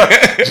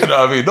you know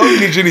what I mean? Not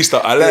really drilly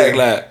stuff. I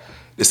like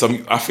there's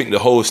some. I think the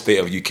whole state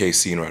of UK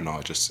scene right now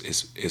just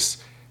it's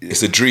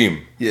a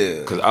dream.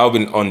 Because I've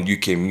been on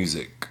UK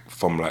music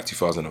from like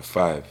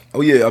 2005.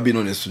 Oh yeah, I've been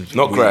on this.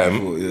 Not grime.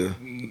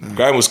 Before,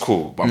 grime was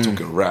cool, but I'm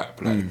talking rap,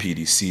 like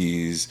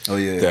PDCs. Oh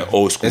yeah, their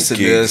old school SNS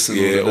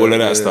gigs, all of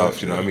that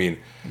stuff. You know what I mean?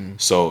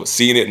 So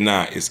seeing it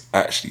now is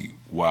actually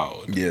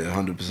wild.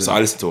 100%. So I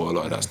listen to a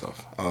lot of that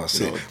stuff. Oh,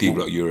 sick. D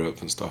Block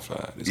Europe and stuff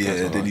like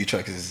that. The new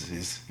track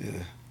is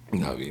you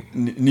know what I mean?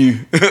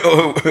 New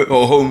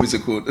or Home is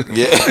it called?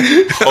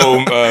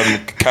 Home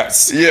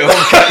Cats.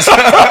 Home Cats.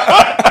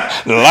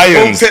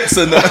 Lions. Home Pets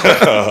and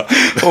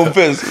Home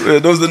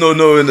Pets. Those that don't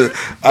know.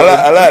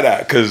 I like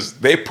that because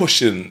they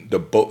pushing the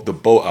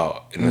boat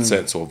out in the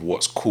sense of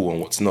what's cool and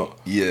what's not.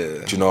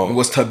 Yeah. Do you know? And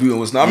what's taboo and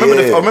what's not.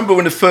 I remember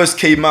when it first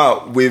came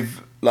out with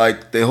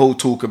like their whole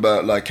talk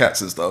about like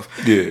cats and stuff.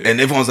 Yeah.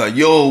 And everyone's like,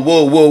 yo,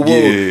 whoa.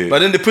 Yeah. But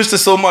then they pushed it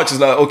so much, it's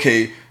like,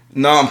 okay,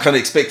 now I'm kind of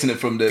expecting it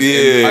from them.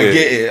 Yeah. I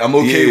get it. I'm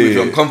okay with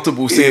it. I'm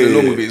comfortable singing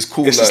along with it. It's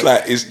cool. It's just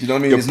like, it's, you know what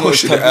I mean? You're It's not as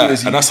pushing it taboo out,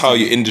 as and that's how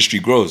your industry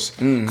grows.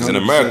 Because in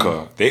 100%.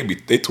 America,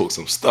 they talk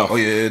some stuff. Oh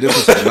yeah, this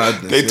was some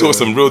madness. They talk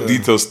some real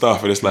detailed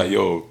stuff, and it's like,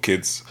 yo,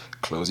 kids,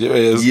 close your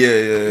ears.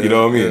 Yeah. You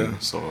know what I mean? Yeah.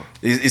 So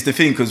it's the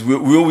thing, because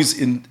we always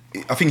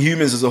I think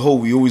humans as a whole,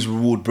 we always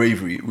reward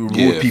bravery. We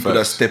reward people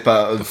that step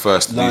out of the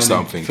first to do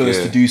something.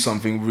 To do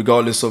something,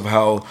 regardless of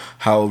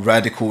how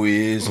radical it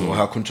is or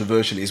how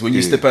controversial it is. When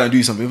you step out and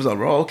do something, it was like,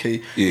 oh,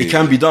 okay, it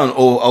can be done.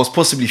 Or I was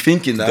possibly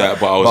thinking that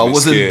but I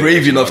wasn't scared,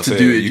 brave enough to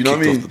do it. You know what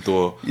I mean? Off the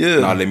door.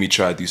 Yeah. Now let me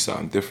try to do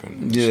something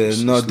different.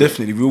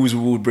 Definitely. We always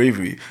reward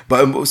bravery.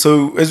 But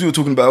so as we were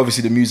talking about,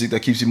 obviously the music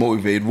that keeps you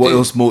motivated. What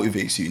else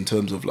motivates you in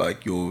terms of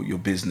like your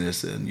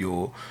business and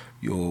your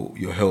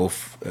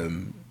health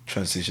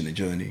transition and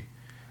journey?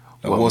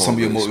 Like, what are some of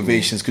your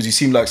motivations? Because you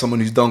seem like someone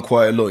who's done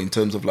quite a lot in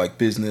terms of like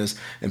business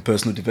and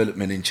personal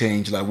development and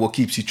change. Like, what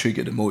keeps you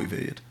triggered and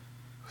motivated?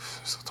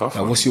 It's a tough like,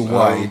 one. what's your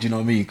why? Do you know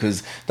what I mean?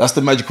 Because that's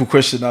the magical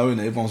question now, isn't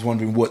it? Everyone's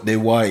wondering what their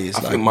why is.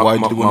 I like, think why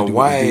do they want to do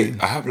what they're doing?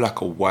 I have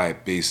like a why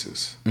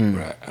basis,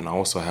 right? And I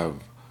also have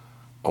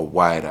a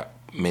why that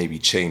maybe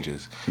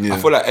changes. I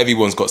feel like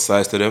everyone's got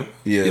sides to them.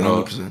 Yeah, you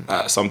know,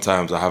 100%.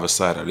 Sometimes I have a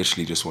side that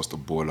literally just wants to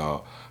ball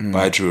out,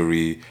 buy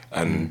jewelry,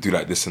 and do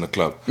like this in the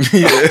club.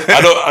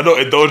 I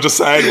don't indulge the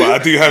side, but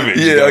I do have it.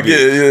 Yeah, I get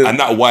it. Yeah. And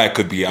that why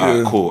could be,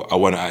 cool, I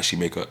want to actually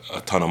make a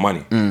ton of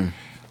money.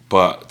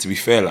 But to be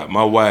fair, like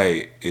my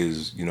why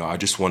is, you know, I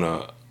just want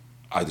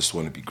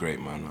to be great,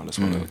 man. I just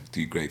want to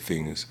do great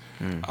things.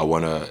 I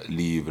want to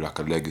leave like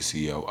a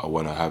legacy. I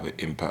want to have an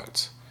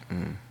impact.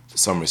 To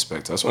some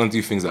respect, I just want to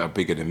do things that are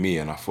bigger than me,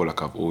 and I feel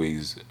like I've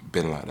always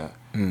been like that.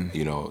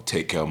 You know,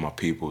 take care of my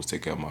people,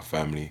 take care of my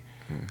family.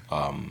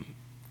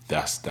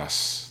 That's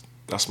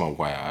my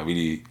why. I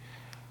really,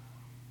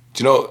 do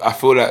you know? I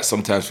feel like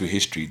sometimes through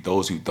history,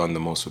 those who've done the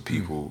most for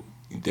people,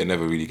 they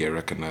never really get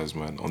recognized,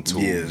 man, until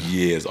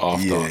years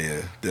after.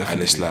 Yeah, definitely.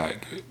 And it's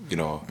like, you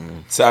know,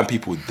 certain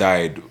people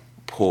died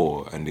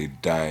poor and they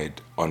died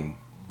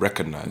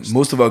unrecognized.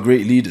 Most of our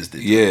great leaders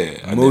did.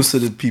 Yeah. Most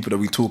of the people that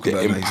we talk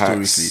about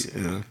impacts,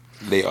 historically.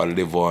 later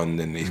live on,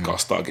 then they got to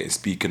start getting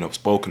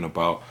spoken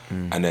about,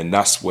 and then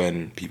that's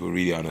when people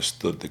really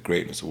understood the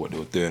greatness of what they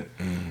were doing.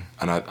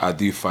 And I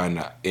do find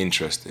that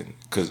interesting,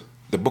 because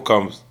the book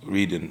I'm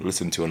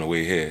listening to on the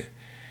way here,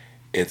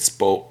 it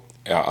spoke.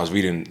 I was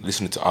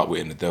listening to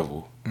Outwitting the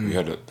Devil. You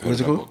heard of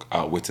that book,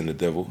 Outwitting the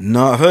Devil?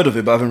 No, I've heard of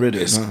it, but I haven't read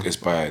it. It's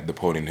by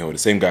Napoleon Hill, the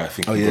same guy I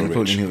think. Oh yeah,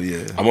 Napoleon Hill.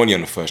 Yeah. I'm only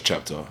on the first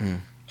chapter,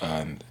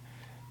 and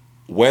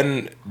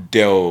when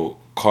Dale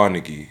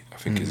Carnegie, I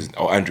think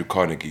or Andrew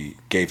Carnegie,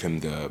 gave him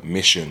the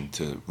mission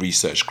to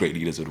research great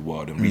leaders of the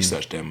world and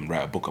research them and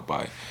write a book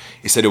about it,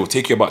 he said it will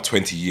take you about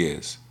 20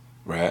 years,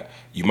 right?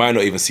 You might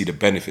not even see the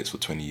benefits for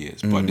 20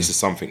 years, but this is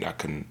something that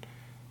can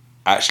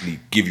actually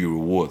give you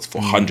rewards for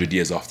 100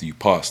 years after you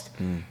passed.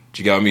 Do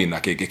you get what I mean?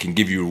 Like it can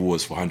give you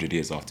rewards for 100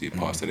 years after you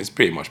passed, and it's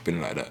pretty much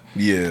been like that.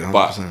 Yeah, 100%.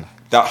 But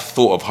that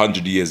thought of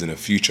 100 years in the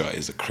future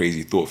is a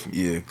crazy thought for me.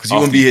 Yeah, because you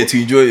want to be here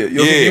to enjoy it.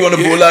 You want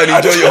to ball out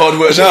and enjoy your hard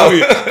work now.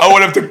 I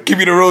want them to give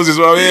me the roses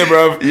while I'm here,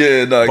 bro.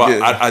 Yeah, no,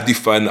 but I do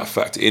find that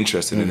fact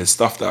interesting, and it's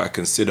stuff that I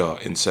consider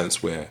in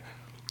sense where,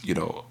 you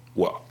know,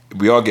 what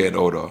we are getting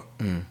older,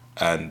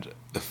 and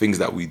the things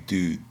that we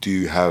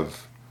do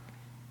have,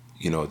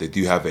 you know, they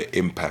do have an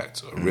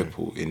impact, a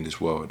ripple in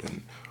this world,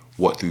 and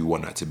what do we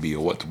want that to be,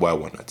 or what do I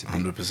want that to be?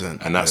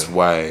 100%. And that's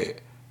why,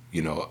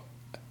 you know,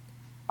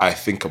 I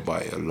think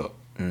about it a lot,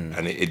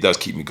 and it does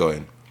keep me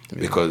going,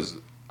 because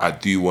I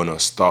do want to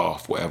start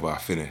off whatever I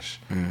finish,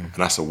 and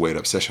that's a weird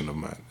obsession of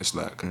mine. It's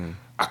like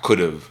I could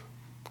have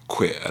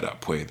quit at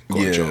that point,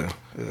 got a job,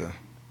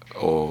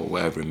 or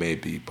whatever it may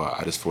be, but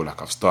I just feel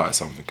like I've started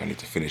something, I need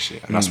to finish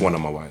it, and that's one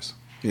of my whys.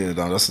 Yeah,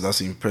 no,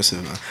 that's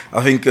impressive, man.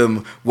 I think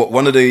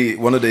one of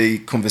the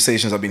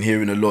conversations I've been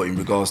hearing a lot in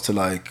regards to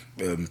like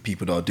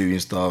people that are doing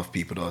stuff,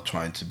 people that are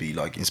trying to be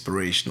like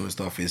inspirational and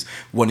stuff, is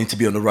wanting to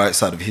be on the right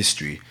side of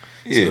history.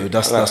 Yeah, so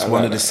that's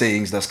one of the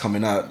sayings that's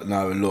coming out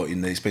now a lot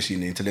especially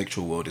in the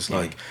intellectual world. It's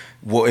like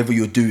whatever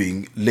you're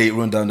doing later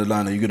on down the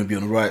line, are you going to be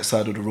on the right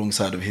side or the wrong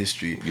side of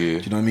history? Yeah. Do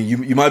you know what I mean?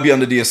 You might be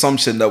under the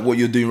assumption that what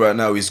you're doing right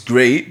now is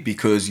great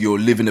because you're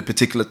living a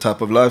particular type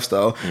of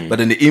lifestyle, but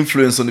then the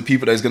influence on the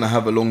people that it's going to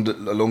have along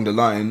the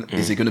line,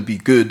 is it going to be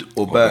good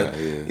or bad?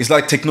 Yeah. It's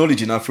like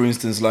technology now, for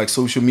instance, like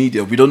social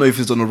media. We don't know if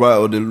it's on the right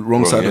or the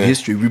wrong side of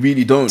history. We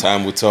really don't.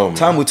 Time will tell, man.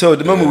 Time will tell. At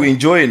the moment we're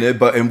enjoying it,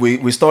 but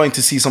we're starting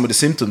to see some of the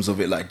symptoms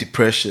of it, like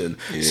depression,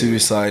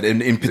 suicide,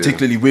 and in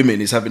particularly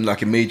women, is having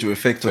like a major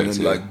effect on them,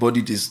 like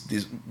body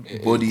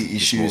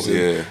issues.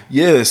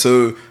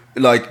 So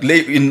like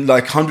late in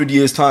like 100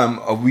 years time,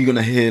 are we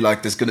gonna hear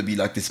like there's gonna be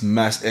like this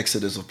mass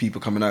exodus of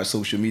people coming out of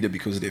social media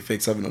because of the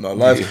effects having on our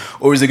lives,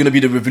 or is it gonna be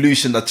the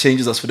revolution that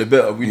changes us for the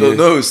better? We don't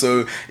know.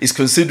 So it's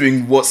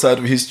considering what side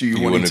of history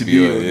you want it to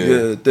be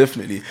on.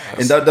 Definitely.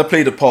 And that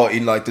played a part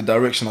in like the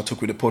direction I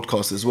took with the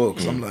podcast as well,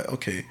 because I'm like,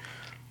 okay,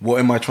 what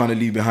am I trying to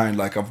leave behind?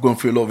 Like, I've gone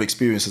through a lot of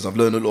experiences. I've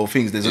learned a lot of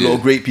things. There's a lot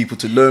of great people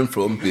to learn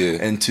from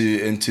and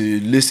to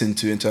listen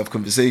to and to have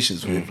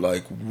conversations with.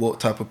 Like,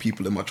 what type of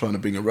people am I trying to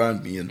bring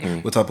around me,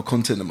 and what type of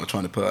content am I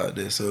trying to put out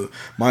there? So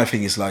my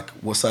thing is like,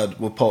 what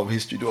part of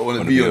history do I want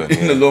to be on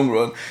in the long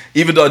run?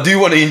 Even though I do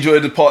want to enjoy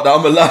the part that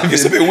I'm alive in.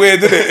 It's a bit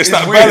weird, isn't it? It's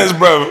that balance,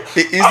 bro.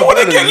 It is. I want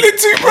to get lit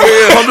too, bro.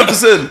 Yeah,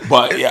 100%.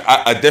 But yeah,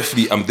 I'm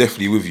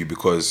definitely with you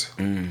because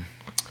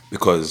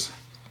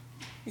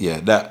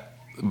that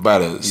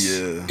balance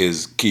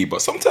is key.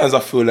 But sometimes I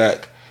feel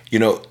like, you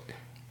know,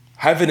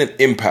 having an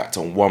impact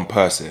on one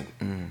person.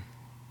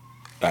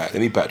 Like,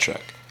 let me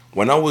backtrack.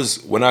 When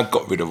I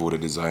got rid of all the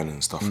design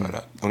and stuff like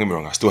that, don't get me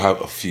wrong, I still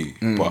have a few,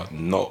 but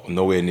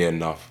nowhere near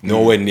enough.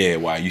 Nowhere near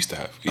what I used to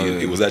have.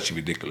 It was actually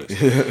ridiculous.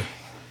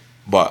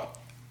 But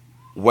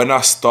when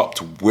I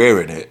stopped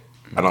wearing it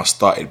and I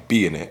started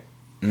being it,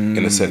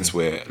 in a sense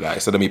where, like,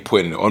 instead of me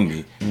putting it on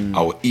me,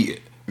 I would eat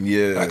it.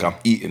 Yeah. Like, I'm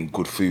eating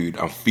good food,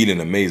 I'm feeling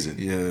amazing.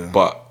 Yeah.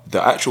 But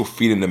the actual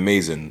feeling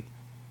amazing,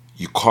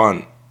 you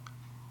can't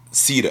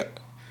see that.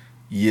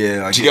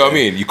 Yeah, do you get what I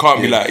mean? You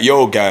can't be like,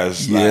 yo,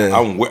 guys, like,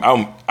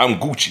 I'm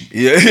Gucci.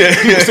 Yeah.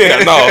 You can say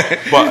that now,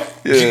 but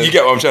you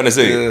get what I'm trying to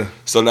say. Yeah.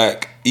 So,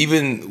 like,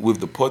 even with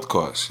the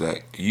podcast,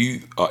 like,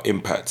 you are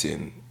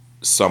impacting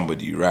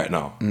somebody right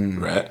now,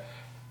 right?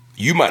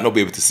 You might not be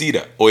able to see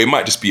that, or it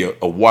might just be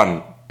a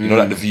one. You know,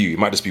 like the view, it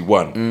might just be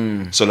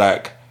one. So,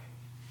 like,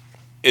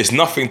 it's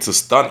nothing to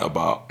stunt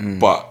about,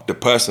 but the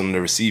person on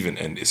the receiving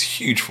end is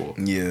huge for.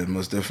 Yeah,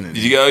 most definitely.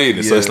 Did you get what I mean?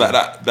 Yeah. So it's like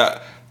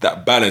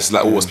that balance,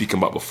 like what we were speaking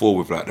about before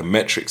with like the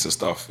metrics and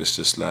stuff. It's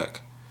just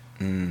like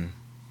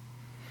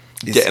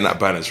getting that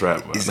balance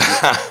right.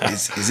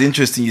 It's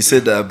interesting you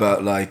said that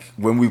about like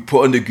when we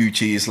put on the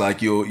Gucci, it's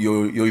like you're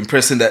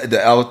impressing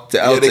the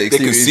outer they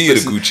exterior. can see the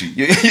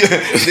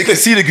Gucci. They can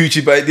see the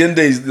Gucci, but at the end of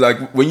the day, it's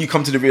like when you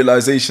come to the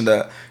realization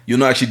that you're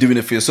not actually doing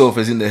it for yourself,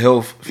 as in the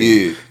health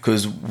thing.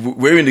 Because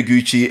wearing the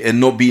Gucci and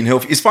not being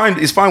healthy, it's fine.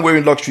 It's fine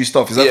wearing luxury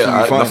stuff. It's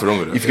absolutely fine. Nothing wrong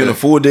with that. If you can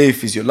afford it,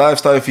 if it's your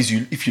lifestyle, if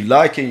you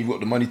like it, and you've got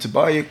the money to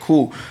buy it,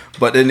 cool.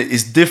 But then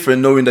it's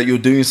different knowing that you're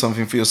doing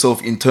something for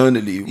yourself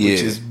internally,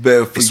 which is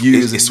better for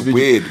you. It's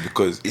weird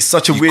because it's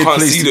such a weird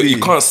place to be. You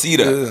can't see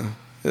that.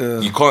 Yeah.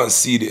 You can't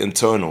see the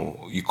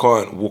internal. You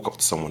can't walk up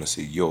to someone and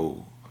say,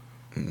 "Yo,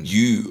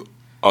 you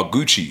are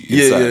Gucci."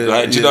 Inside.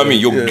 Like, do you know what I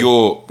mean?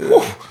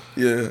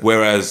 You're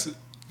Whereas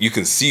you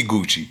can see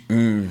Gucci.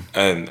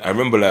 And I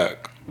remember,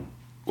 like,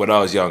 when I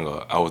was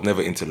younger, I was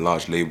never into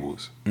large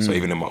labels. So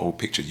even in my old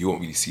pictures, you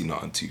won't really see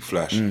nothing too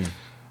flash.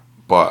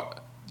 But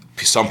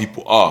some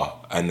people are,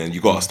 and then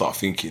you gotta start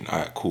thinking, all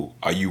right, cool.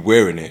 Are you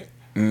wearing it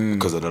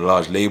because of the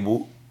large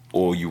label,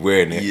 or are you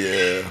wearing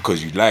it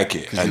because you like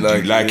it, and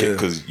you like it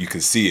because you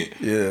can see it?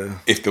 Yeah.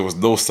 If there was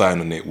no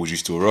sign on it, would you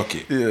still rock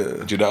it?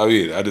 Yeah. Do you know what I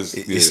mean?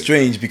 It's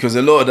strange because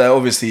a lot of that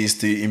obviously is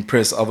to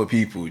impress other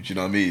people. Do you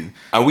know what I mean?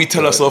 And we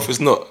tell ourselves it's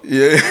not.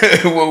 Yeah.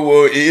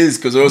 well, it is,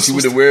 because or else you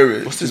wouldn't wear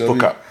it. What's this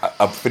book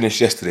I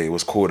finished yesterday? It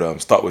was called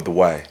Start With The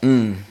Why.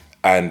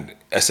 And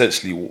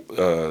essentially,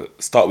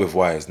 Start With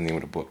Why is the name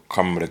of the book.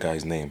 Can't remember the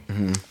guy's name.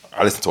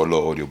 I listen to a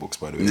lot of audiobooks,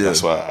 by the way.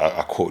 That's why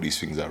I quote these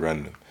things at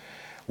random.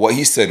 What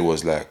he said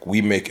was, like,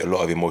 we make a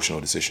lot of emotional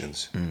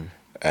decisions,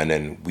 and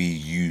then we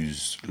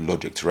use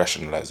logic to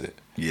rationalize it.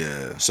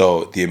 Yeah.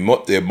 So the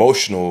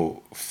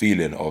emotional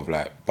feeling of,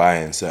 like,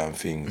 buying certain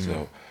things,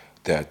 or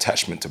the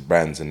attachment to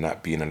brands and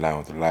that being aligned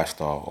with the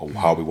lifestyle or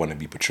how we want to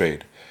be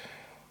portrayed,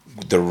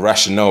 the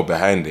rationale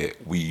behind it,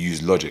 we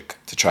use logic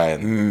to try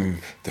and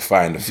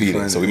define the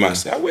feeling. So we might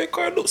say, "I wear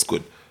car, it looks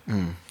good,"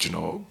 do you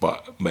know?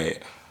 But mate,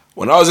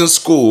 when I was in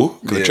school,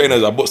 because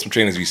I bought some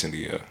trainers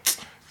recently,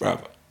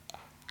 bruv,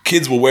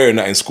 kids were wearing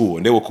that in school,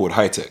 and they were called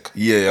high tech.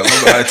 Yeah, I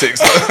remember high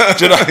tech.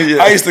 Do you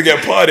know? I used to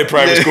get party in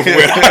primary school for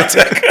wearing high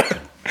tech.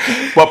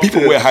 But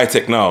people wear high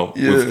tech now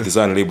with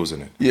designer labels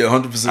in it. Yeah,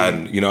 100%.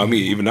 And you know what I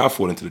mean? Even I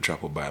fall into the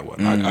trap of buying one.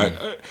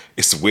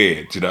 It's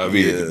weird, do you know what I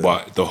mean? Yeah.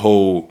 But the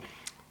whole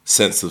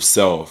sense of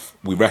self,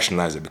 we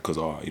rationalize it because,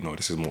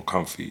 this is more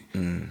comfy.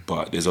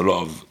 But there's a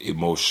lot of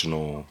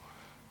emotional,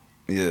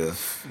 do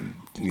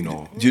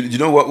know. you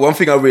know what? One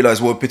thing I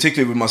realized, well,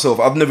 particularly with myself,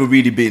 I've never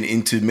really been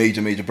into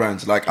major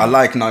brands. Like, I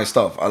like nice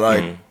stuff. I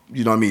like,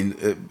 you know what I mean,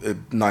 a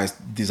nice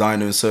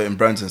designer in certain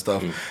brands and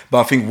stuff. But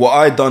I think what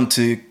I done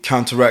to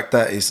counteract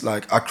that is,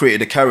 like, I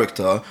created a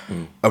character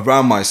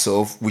around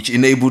myself, which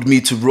enabled me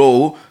to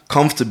roll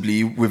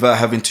comfortably without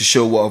having to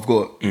show what I've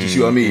got. Do you see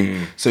what I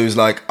mean? So it's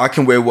like, I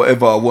can wear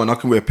whatever I want. I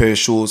can wear a pair of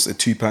shorts, a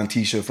 £2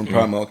 t-shirt from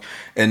Primark,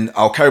 and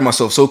I'll carry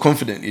myself so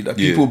confidently that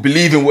people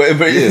believe in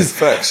whatever it is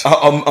facts.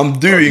 I'm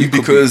doing,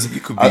 because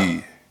you could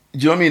be. Do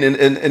you know what I mean?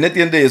 And at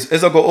the end of the day,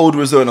 as I got older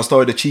as well, and I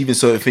started achieving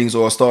certain things,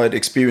 or I started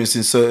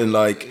experiencing certain,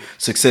 like,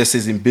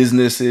 successes in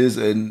businesses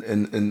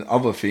and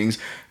other things,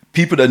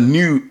 people that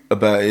knew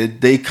about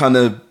it, they kind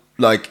of,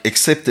 like,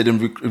 accepted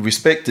and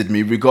respected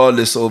me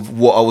regardless of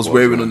what I was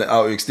wearing on the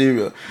outer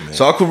exterior.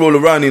 So I could roll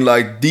around in,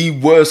 like, the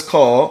worst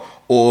car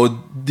or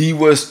the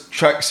worst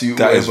tracksuit.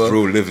 That whatever. is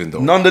real living, though.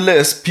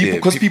 Nonetheless, people, Yeah,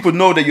 because people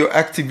know that you're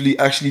actively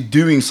actually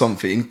doing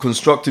something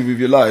constructive with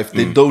your life,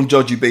 they don't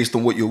judge you based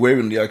on what you're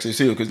wearing on the actual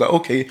serial. Because like,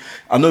 okay,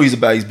 I know he's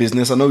about his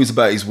business, I know he's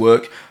about his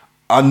work,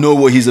 I know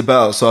what he's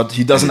about, so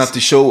he doesn't have to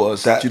show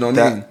us. Do you know what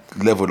I mean?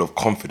 That level of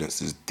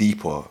confidence is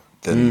deeper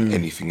than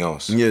anything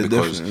else. Yeah,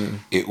 because definitely.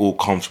 it all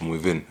comes from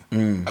within.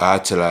 I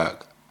had to like,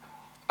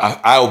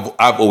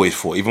 I've always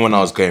thought, even when I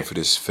was going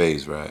through this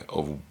phase, right,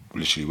 of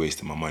literally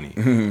wasting my money,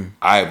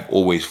 I've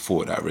always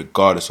thought that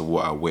regardless of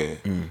what I wear,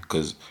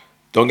 because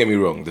don't get me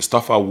wrong, the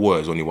stuff I wear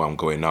is only why I'm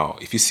going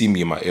out. If you see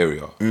me in my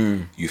area,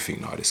 you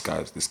think, nah, this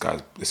guy's.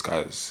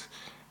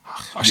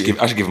 I should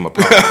give him a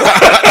pound.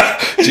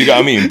 Do you get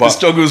what I mean? But The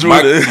struggle's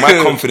my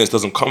real. confidence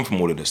doesn't come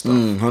from all of this stuff.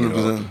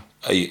 100%.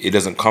 It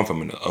doesn't come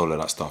from all of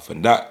that stuff,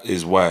 and that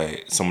is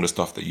why some of the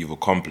stuff that you've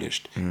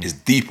accomplished is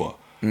deeper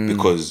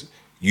because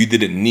you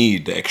didn't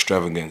need the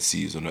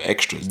extravagancies or the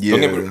extras. Yeah.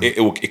 Don't get me,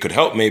 it could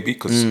help maybe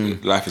because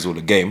life is all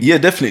a game. Yeah,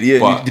 definitely. Yeah,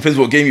 But- it depends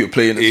what game you're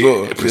playing as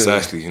well.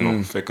 Precisely, you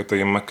know, fake it till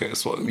you make it.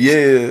 That's what.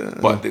 Yeah.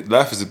 But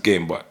life is a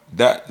game. But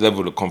that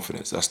level of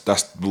confidence,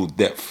 that's real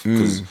depth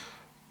because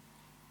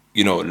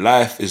you know,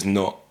 life is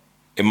not.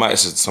 It might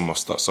just some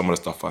of the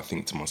stuff I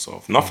think to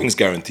myself. Nothing's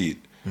guaranteed.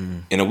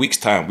 In a week's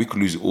time, we could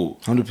lose it all.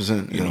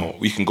 100%. You know,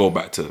 we can go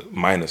back to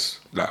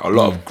minus. Like a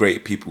lot of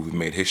great people who've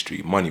made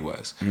history,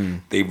 money-wise,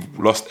 they've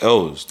lost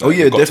L's. Like, Oh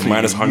yeah, they got definitely. to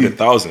minus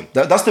 100,000.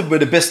 That's where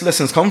the best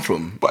lessons come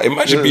from. But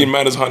imagine being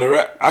minus 100.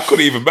 Right? I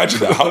couldn't even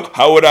imagine that.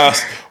 How would I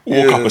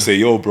walk up and say,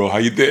 "Yo, bro, how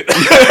you doing?"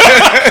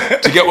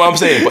 Do you get what I'm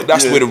saying? But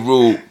that's where the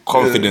real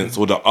confidence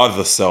or the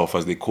other self,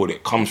 as they call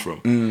it, comes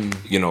from.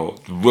 You know,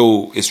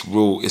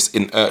 it's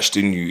inherent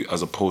in you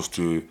as opposed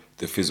to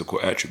the physical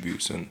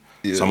attributes. And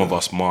some of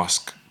us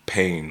mask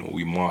pain or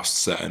we mask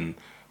certain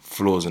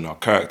flaws in our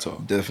character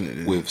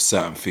Definitely. with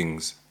certain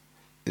things.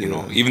 You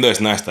know, even though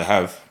it's nice to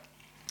have,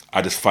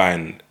 I just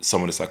find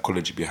some of the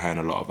psychology behind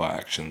a lot of our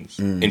actions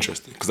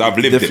interesting because I've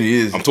lived Definitely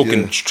it. is, I'm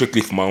talking yeah.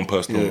 strictly from my own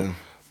personal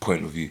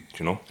point of view.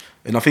 You know,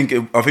 And I think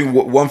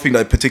one thing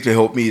that particularly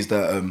helped me is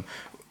that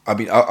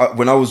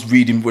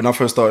when I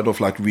first started off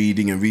like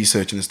reading and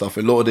researching and stuff,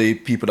 a lot of the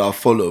people that I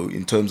follow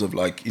in terms of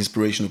like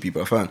inspirational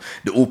people I found,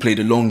 they all played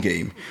the long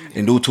game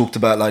and they all talked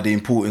about like the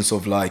importance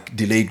of like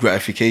delayed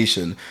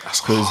gratification.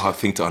 that's a hard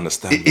thing to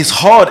understand. It's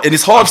hard, and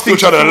it's hard. I'm still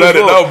thing trying to learn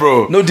it now,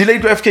 bro. No,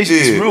 delayed gratification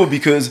is Yeah. real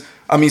because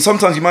I mean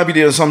sometimes you might be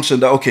the assumption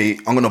that okay,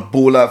 I'm gonna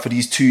ball out for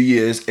these 2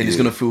 years and it's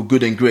gonna feel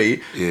good and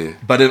great. Yeah.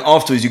 But then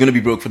afterwards you're gonna be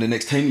broke for the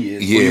next 10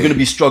 years. Or Yeah. you're gonna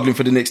be struggling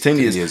for the next 10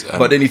 years. years, and-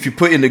 But then if you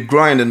put in the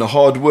grind and the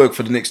hard work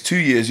for the next 2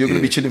 years, you're gonna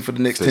Yeah. be chilling for the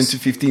next So 10 to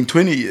 15,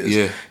 20 years.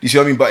 Yeah. You see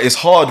what I mean? But it's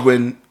hard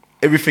when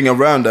everything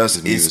around us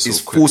moving is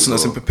so quick forcing as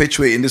us and well.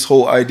 perpetuating this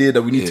whole idea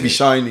that we need to be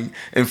Yeah. shining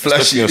and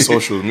Especially flashy. on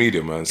social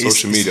media, man.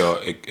 Social media,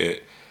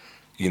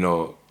 you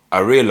know, I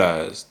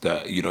realized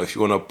that, you know, if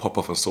you want to pop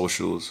off on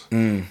socials,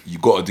 you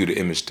got to do the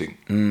image thing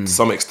to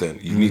some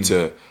extent. You need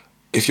to,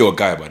 if you're a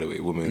guy, by the way,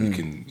 woman,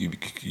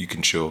 you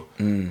can chill.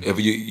 If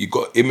you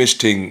got image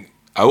thing,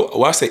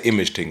 when I say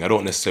image thing, I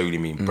don't necessarily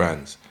mean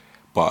brands,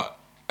 but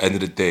at the end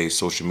of the day,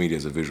 social media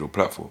is a visual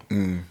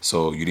platform.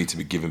 So you need to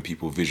be giving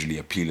people visually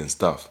appealing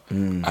stuff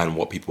and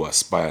what people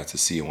aspire to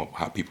see and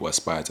how people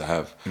aspire to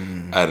have.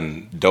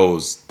 And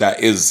that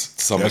is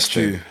to some That's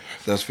extent true.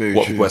 That's very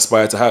what true. people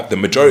aspire to have. The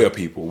majority of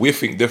people, we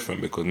think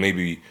different because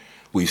maybe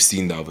we've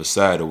seen the other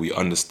side or we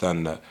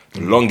understand that the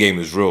long game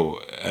is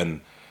real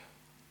and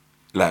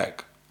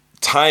like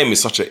time is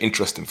such an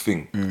interesting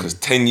thing because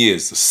 10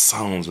 years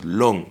sounds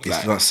long.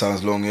 That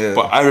sounds long, yeah.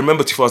 But I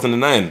remember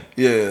 2009.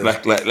 Yeah.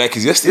 Like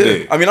it's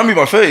yesterday. I mean, I'm in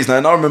my 30s now,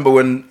 and I remember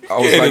when I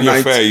was Yeah, like in your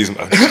 19. 30s,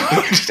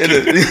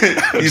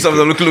 man. You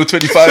sometimes look a little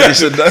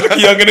 25ish and that.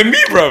 Younger than me,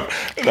 bro.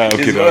 Nah,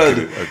 okay, It's no, mad.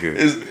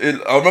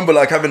 okay. I remember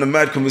like having a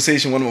mad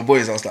conversation with one of my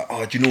boys. I was like,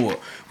 oh, do you know what?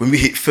 When we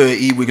hit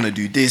 30, we're gonna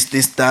do this,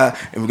 that,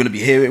 and we're gonna be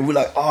here. And we're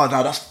like, oh,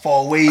 no, that's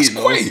far away. That's you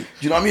know? quite. Do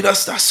you know what I mean?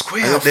 That's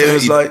square And up there.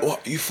 It's like,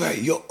 what? You 30?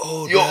 You're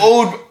old. you're man.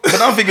 old. But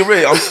I'm thinking,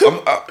 Ray,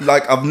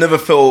 I've never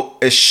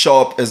felt as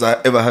sharp as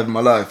I ever have in my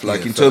life.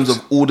 Like Yeah, in terms facts.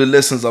 of all the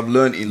lessons I've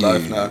learned in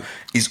life Yeah. now,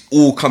 it's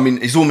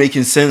all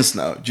making sense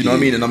now. Do you know what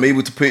I mean? And I'm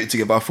able to put it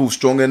together. I feel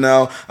stronger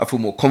now. I feel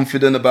more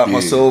confident about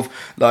myself.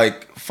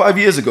 Like 5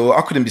 years ago,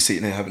 I couldn't be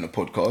sitting here having a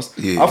podcast.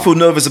 Yeah. I feel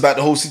nervous about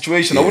the whole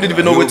situation. I wouldn't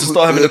even know where to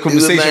start having a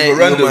conversation with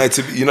random.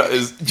 Do you know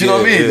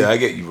what I mean? Yeah, I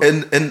get you, bro.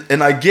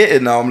 And I get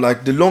it now. I'm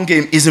like, the long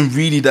game isn't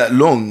really that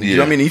long. You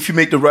know what I mean? If you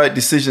make the right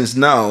decisions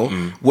now,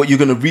 what you're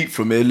going to reap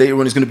from it later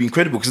on is going to be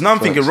incredible. Because now I'm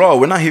thinking, raw,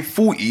 when I hit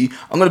 40,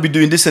 I'm going to be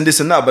doing this and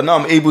this and that. But now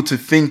I'm able to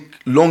think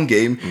long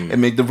game and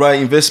make the right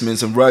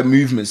investments and right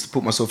movements to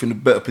put myself in a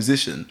better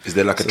position. Is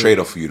there like a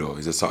trade-off for you though?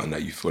 Is there something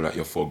that you feel like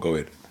you're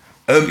foregoing?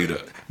 to do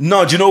that?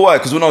 No, do you know why?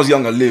 Because when I was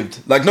young, I lived.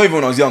 Like, not even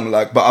when I was young,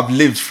 like, but I've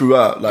lived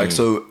throughout. Like,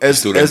 so as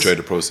Still enjoy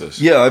the process.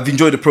 Yeah, I've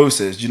enjoyed the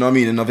process. Do you know what I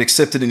mean? And I've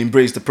accepted and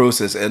embraced the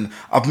process. And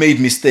I've made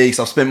mistakes.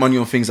 I've spent money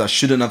on things I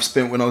shouldn't have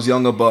spent when I was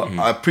younger, but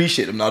I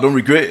appreciate them now. I don't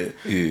regret it.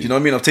 Yeah. Do you know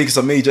what I mean? I've taken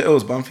some major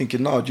L's, but I'm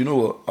thinking, no, do you know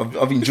what?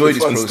 I've enjoyed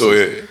this Fun process. story.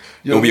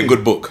 You know It'll what be I a mean?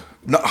 good book.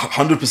 No,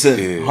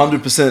 100%,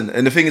 100%.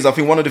 And the thing is, I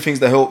think one of the things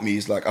that helped me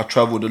is like I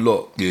traveled a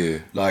lot. Yeah.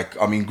 Like,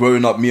 I mean,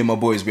 growing up, me and my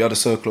boys, we had a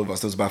circle of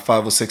us. There was about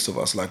 5 or 6 of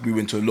us. Like, we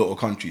went to a lot of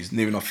countries,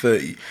 near enough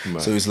 30.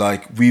 Right. So it's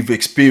like we've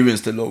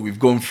experienced a lot. We've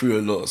gone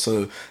through a lot.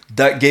 So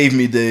that gave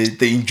me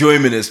the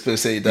enjoyment, per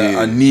se, that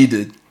I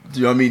needed. Do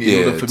you know what I mean?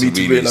 In order for me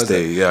to really realize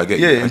stay. that. Yeah, I get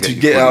you. And to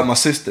get out of my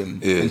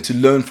system and to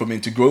learn from it,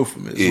 and to grow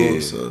from it as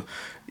well. So.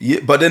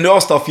 Yeah, but then there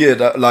are stuff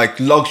that like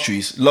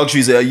luxuries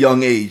at a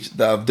young age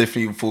that I've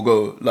definitely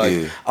forgo.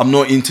 Like I'm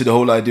not into the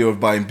whole idea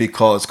of buying big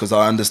cars because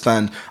I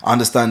understand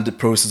the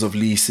process of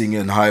leasing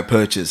and hire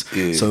purchase.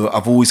 So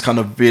I've always kind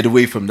of veered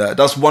away from that.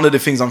 That's one of the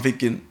things I'm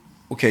thinking.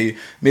 Okay,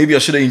 maybe I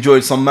should have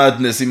enjoyed some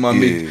madness in my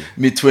mid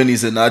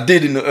 20s, and I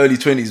did in the early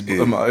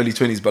 20s, my early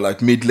 20s, but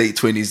like late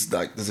 20s,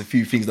 like there's a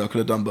few things that I could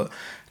have done. But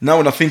now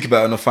when I think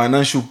about it on a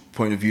financial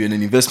point of view and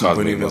an investment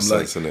point of view, I'm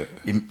like, do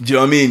you know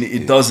what I mean?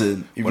 It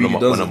doesn't. It really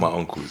doesn't. One of my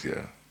uncles,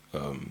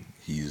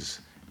 he's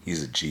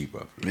a G,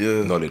 bro.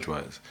 Knowledge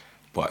wise,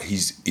 but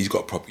he's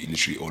got property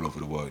literally all over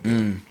the world.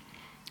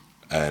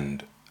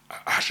 And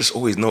I just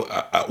always know.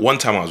 At one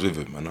time I was with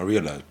him, and I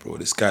realized, bro,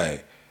 this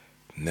guy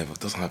never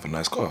doesn't have a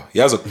nice car. He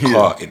has a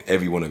car in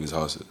every one of his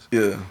houses.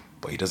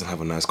 But he doesn't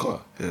have a nice car.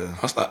 I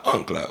was like,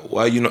 Uncle, like,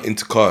 why are you not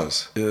into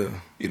cars? You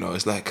know,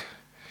 it's like,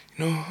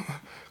 you know,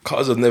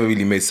 cars have never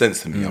really made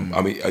sense to me.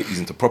 I mean, he's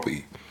into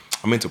property.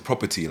 I'm into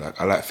property.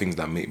 Like, I like things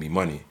that make me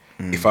money.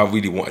 If I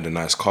really wanted a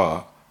nice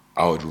car,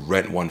 I would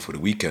rent one for the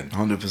weekend,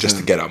 100%, just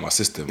to get out of my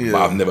system. But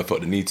I've never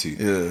felt the need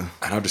to.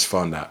 And I've just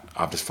found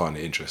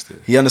it interesting.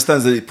 He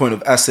understands the point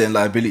of asset and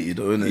liability,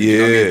 though, isn't it? Yeah, you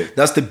know what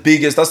I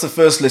mean? That's the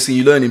first lesson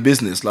you learn in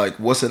business. Like,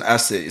 what's an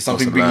asset? It's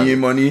something bringing you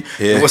money.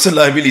 And what's a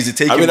liability? Is it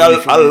taking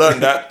money from I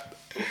learned that.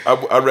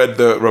 I read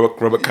the Robert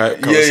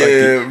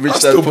Kiyosaki. Rich I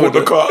still bought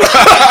the car.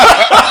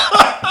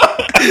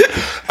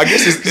 I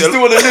guess you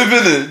still want to live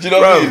in it. Do you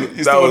know what I mean?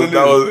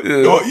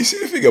 You know, you see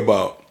the thing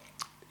about,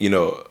 you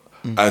know.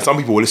 And some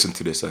people will listen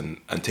to this and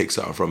take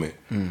something from it.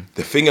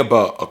 The thing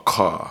about a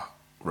car,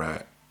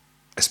 right,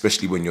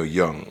 especially when you're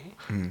young,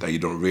 that you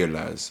don't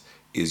realize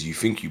is you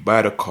think you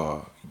buy the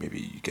car, maybe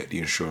you get the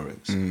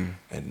insurance,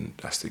 and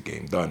that's the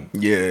game done.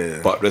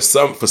 But there's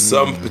for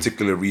some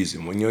particular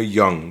reason, when you're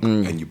young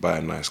and you buy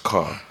a nice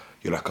car,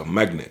 you're like a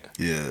magnet.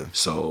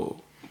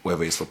 So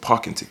whether it's for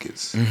parking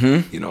tickets,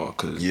 you know,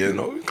 because you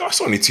know,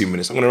 it's only 2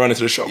 minutes. I'm gonna run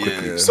into the shop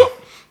quickly. So.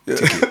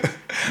 Ticket,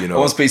 you know, I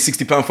once paid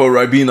 £60 for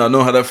a Ribena. I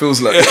know how that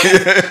feels like.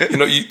 You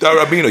know,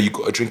 that Ribena, you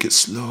gotta drink it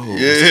slow.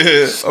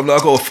 I'm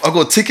like, I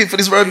got a ticket for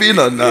this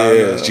Ribena.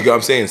 Nah. Do you get what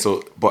I'm saying?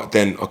 So, but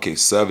then, okay,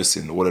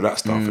 servicing, all of that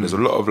stuff, and there's a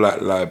lot of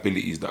like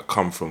liabilities that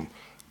come from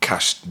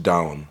cash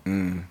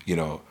down. You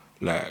know,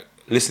 like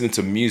listening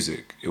to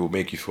music, it will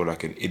make you feel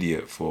like an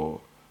idiot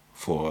for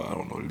I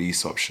don't know,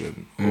 lease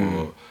option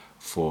or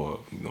for,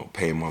 you know,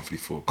 paying monthly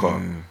for a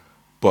car,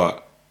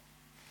 but.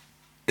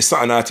 It's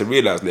something I had to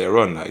realise later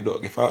on. Like,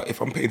 look, if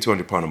I'm paying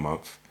 £200 a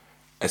month,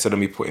 instead of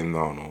me putting, I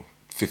don't know,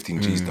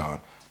 15 G's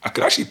down, I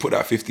could actually put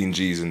that 15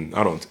 G's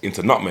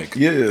into nutmeg.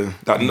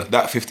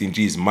 That 15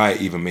 G's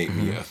might even make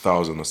me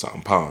 £1,000 or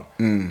something pound.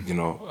 You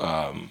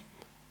know,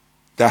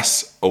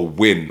 that's a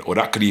win, or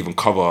that could even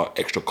cover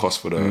extra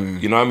costs for the.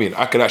 You know what I mean?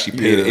 I could actually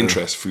pay the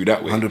interest through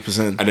that way.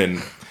 100%. And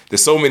then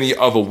there's so many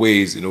other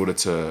ways in order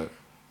to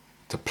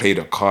play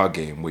the car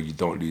game where you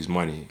don't lose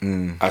money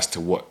as to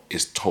what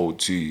is told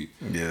to you.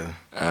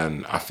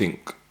 And I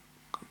think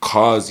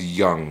cars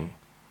young,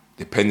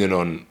 depending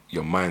on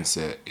your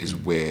mindset, is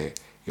where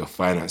your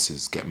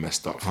finances get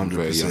messed up from a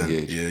very young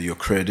age. Your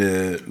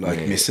credit,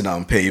 like missing out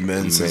on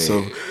payments. And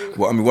so,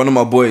 well, I mean, one of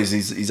my boys,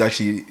 he's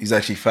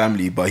actually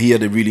family, but he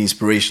had a really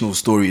inspirational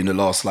story in the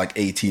last like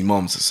 18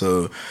 months.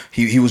 So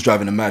he was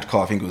driving a mad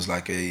car. I think it was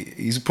like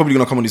he's probably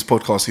gonna come on this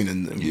podcast soon,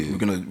 and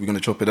we're gonna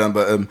chop it down.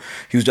 But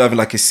he was driving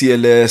like a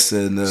CLS,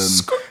 and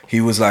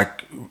he was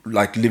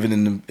like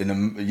living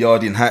in a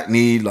yard in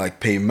Hackney, like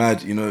paying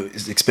mad. You know,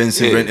 it's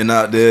expensive renting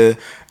out there.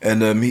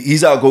 And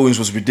his outgoings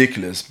was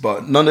ridiculous,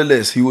 but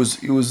nonetheless, he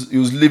was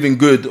living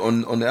good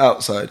on the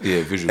outside.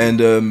 Visually.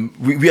 And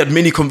we had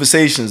many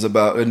conversations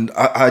about, and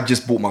I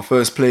just bought my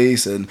first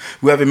place, and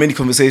we were having many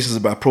conversations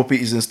about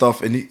properties and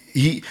stuff. And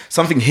he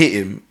something hit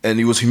him,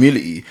 and it was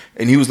humility.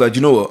 And he was like,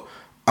 you know what?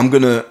 I'm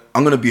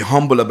gonna be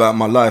humble about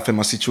my life and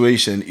my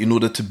situation in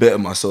order to better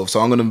myself. So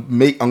I'm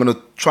gonna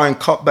try and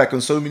cut back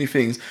on so many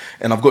things,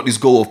 and I've got this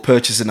goal of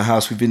purchasing a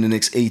house within the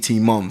next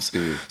 18 months.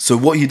 So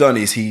what he done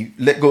is he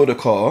let go of the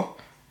car.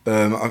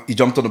 He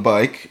jumped on a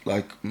bike,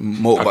 like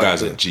motorbike. That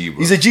guy's a G, bro.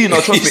 He's a G, no,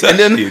 trust me. And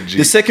then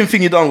the second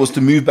thing he done was to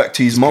move back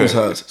to his mum's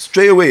house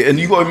straight away. And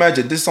you got to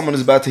imagine, this someone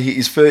is about to hit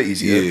his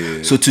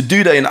 30s. So to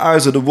do that in the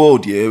eyes of the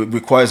world,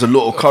 requires a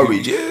lot of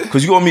courage.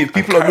 Because you got to meet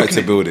people are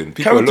looking building.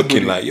 People are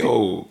looking like,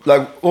 yo,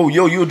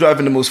 you're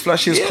driving the most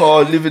flashiest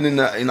car, living in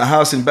a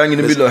house in bang in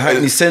the middle of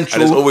Hackney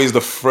Central. And there's always the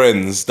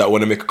friends that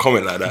want to make a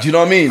comment like that. Do you know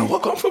what I mean?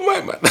 What come from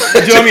my man? Do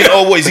you know what I mean?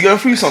 Oh, what, is he going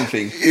through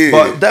something?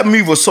 But that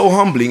move was so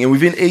humbling, and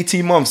within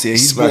 18 months,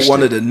 he's bought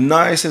one of the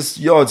nicest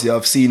yards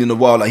I've seen in a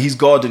while. Like his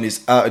garden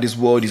is out of this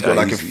world. He's got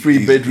like a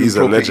 3-bedroom he's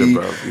property. A legend,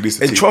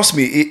 bro. And trust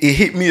me, it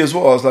hit me as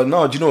well. I was like,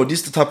 no, do you know, this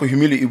is the type of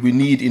humility we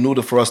need in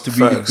order for us to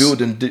really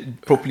build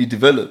and properly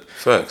develop.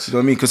 Facts. You know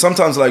what I mean? Because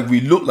sometimes like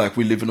we look like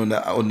we're living on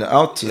the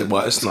outer. Yeah,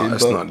 but it's not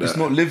that. It's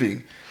not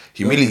living.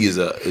 Humility is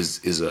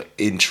a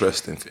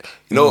interesting thing.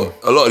 You know,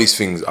 a lot of these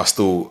things I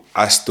still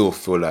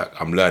feel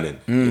like I'm learning.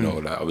 You know,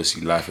 like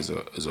obviously life is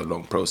a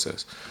long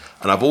process.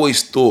 And I've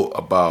always thought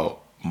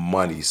about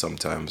money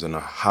sometimes and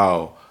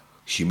how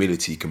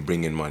humility can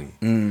bring in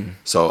money.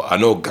 So I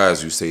know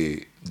guys who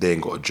say they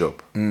ain't got a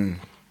job.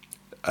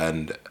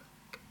 And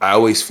I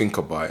always think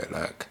about it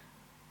like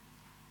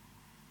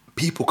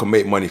people can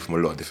make money from a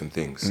lot of different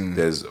things.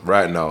 There's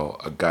right now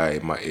a guy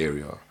in my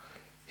area,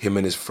 him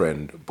and his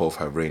friend both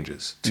have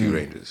Rangers, 2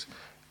 Rangers.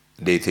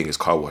 They think it's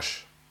car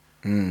wash.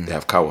 They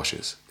have car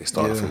washes. They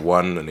start off with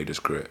one and they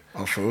just grew it.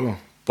 Oh, for real?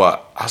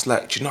 But I was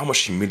like, do you know how much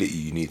humility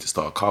you need to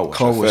start a car wash?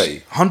 Car wash,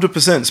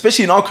 100%,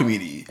 especially in our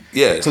community.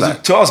 Yeah, because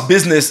like, to us,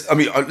 business. I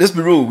mean, let's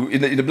be real.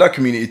 In the black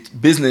community,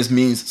 business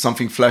means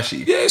something flashy.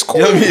 Yeah, it's cool.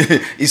 You know what I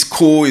mean? It's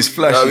cool. It's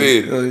flashy.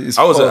 You know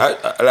what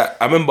I mean?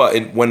 I remember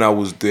when I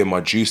was doing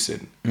my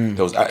juicing,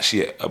 there was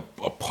actually a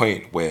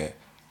point where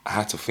I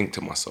had to think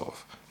to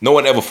myself. No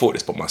one ever thought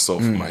this but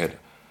myself in my head.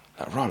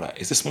 Like, bro, like,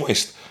 is this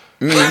moist?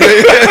 I'm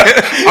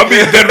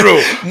being dead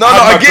real.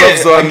 I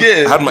get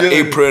it. I had my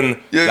apron.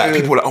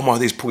 People were like, oh my,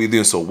 this probably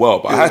doing so well.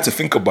 But I had to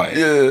think about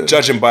it.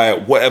 Judging by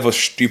whatever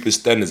stupid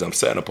standards I'm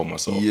setting up on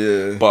myself.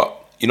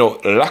 But, you know,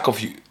 the lack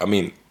of,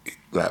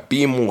 like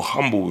being more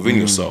humble within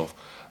yourself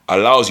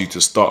allows you to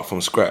start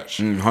from scratch.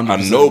 100%.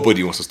 And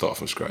nobody wants to start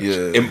from scratch.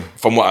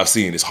 From what I've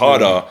seen, it's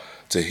harder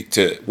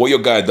to what your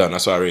guy done.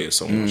 That's why I rate it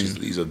so much.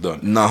 He's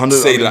done. Like,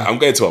 I'm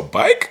going to a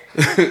bike.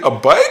 A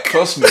bike.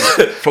 Trust me.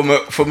 from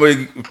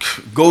a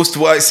ghost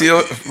white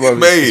seal,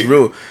 it's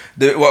real.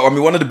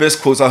 One of the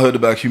best quotes I heard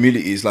about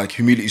humility is like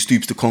humility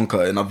stoops to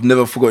conquer, and I've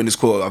never forgotten this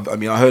quote.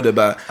 I heard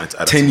about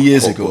 10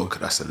 years ago.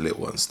 That's a lit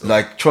one. Still.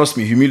 Like, trust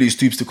me, humility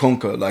stoops to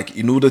conquer. Like,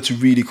 in order to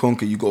really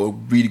conquer, you got to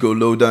really go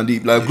low down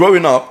deep. Like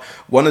growing up,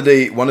 one of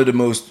the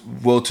most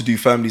well-to-do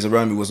families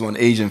around me was one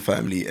Asian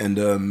family, and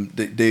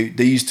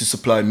they used to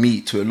supply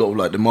meat to a lot of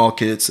like the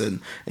markets and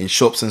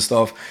shops and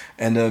stuff.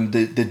 And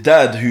the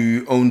dad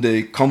who owned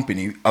the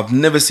company, I've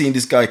never seen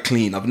this guy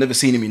clean. I've never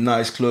seen him in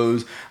nice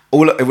clothes.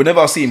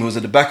 Whenever I see him, he was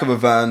at the back of a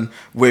van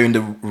wearing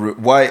the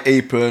white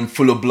apron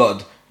full of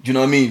blood. Do you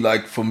know what I mean?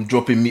 Like from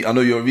dropping meat. I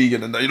know you're a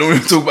vegan and you don't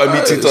really talk about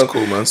meat too tough.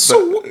 Cool, man.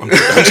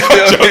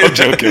 I'm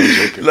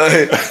joking.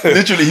 Like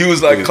literally, he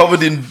was like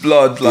covered in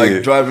blood,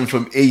 like driving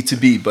from A to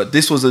B. But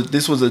this was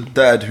a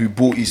dad who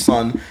bought his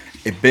son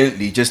a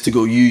Bentley just to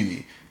go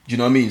uni. Do you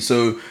know what I mean?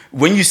 So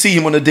when you see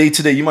him on a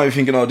day-to-day, you might be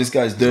thinking, oh, this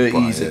guy's dirty,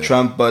 he's a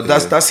tramp. But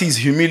that's his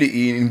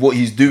humility in what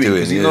he's doing.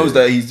 Because he knows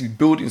that he's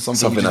building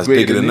something that's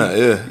bigger than that,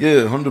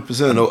 Yeah,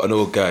 100%. I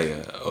know a guy,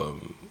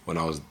 when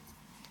I was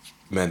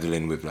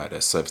meddling with like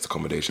that service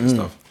accommodation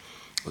stuff,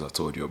 as I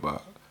told you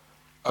about,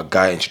 a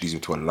guy introduced me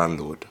to a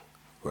landlord,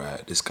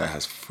 right? This guy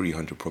has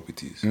 300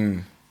 properties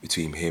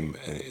between him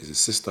and his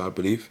sister, I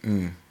believe.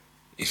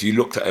 If you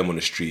looked at him on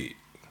the street,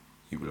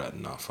 you'd be like,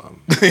 nah,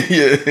 fam.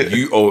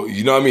 You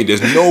know what I mean?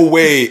 There's no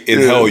way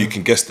in hell you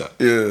can guess that.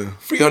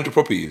 300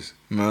 properties.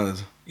 Mad.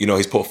 You know,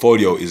 his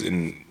portfolio is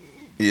in...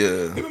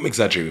 Maybe I'm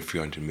exaggerating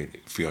with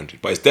 300,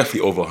 but it's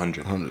definitely over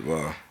 100. 100,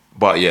 wow.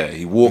 But yeah,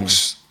 he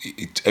walks,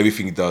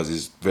 everything he does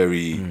is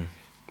very...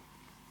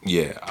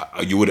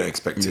 you wouldn't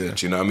expect it,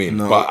 do you know what I mean?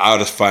 No. But I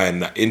just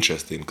find that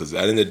interesting because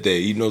at the end of the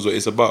day, he knows what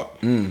it's about.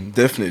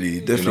 Definitely.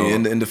 You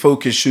know? And the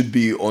focus should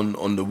be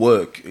on the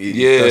work.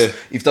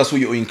 If that's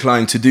what you're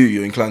inclined to do,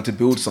 you're inclined to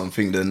build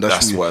something, then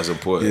that's what is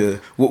important. Yeah.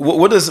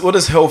 What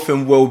does health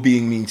and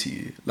well-being mean to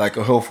you? Like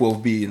a health,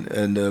 well-being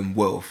and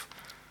wealth?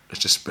 It's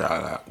just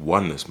about like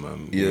oneness,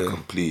 man. Being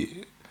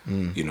complete.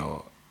 You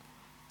know,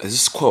 there's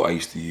this quote I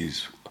used to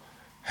use.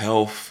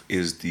 Health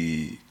is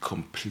the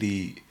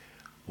complete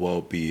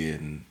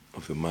well-being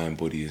of the mind,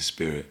 body and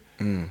spirit,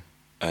 and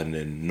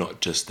then not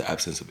just the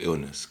absence of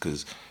illness,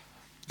 because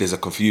there's a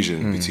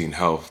confusion between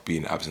health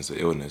being the absence of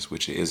illness,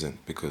 which it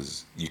isn't,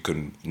 because you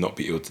can not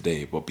be ill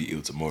today but be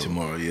ill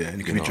tomorrow.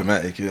 And it can be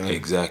dramatic.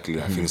 Exactly.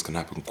 Like things can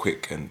happen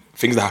quick, and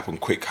things that happen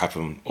quick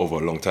happen over a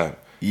long time,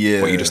 but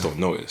you just don't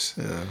notice.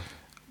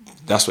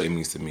 That's what it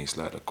means to me. It's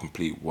like a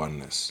complete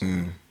oneness,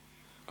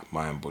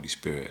 mind, body,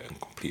 spirit, and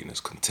completeness,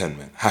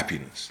 contentment,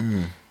 happiness.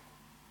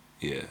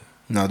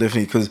 No,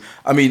 definitely, because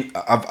I mean,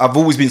 I've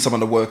always been someone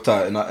that worked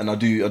out, and I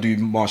do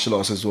martial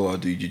arts as well. I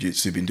do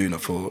jiu-jitsu. Been doing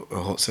it for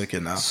a hot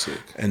second now. Sick.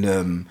 And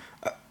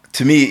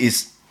to me,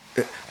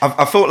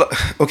 I felt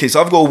like, okay, so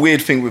I've got a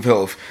weird thing with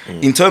health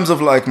in terms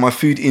of like my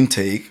food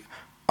intake.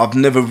 I've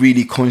never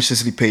really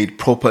consciously paid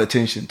proper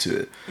attention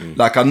to it.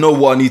 Like I know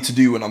what I need to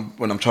do when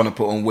I'm trying to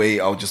put on weight.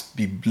 I'll just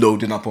be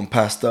loading up on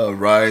pasta,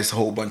 rice, a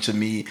whole bunch of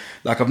meat.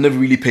 Like I've never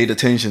really paid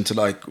attention to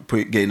like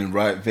getting the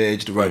right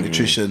veg, the right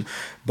nutrition,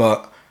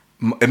 but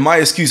And my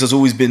excuse has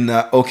always been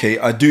that, okay,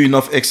 I do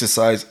enough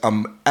exercise,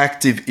 I'm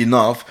active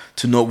enough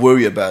to not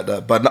worry about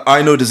that. But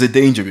I know there's a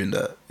danger in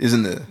that,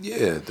 isn't there?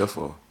 Yeah,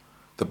 therefore.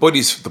 The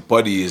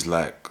body is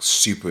like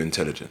super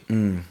intelligent.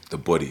 The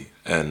body.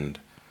 And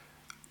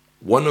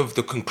one of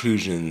the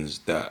conclusions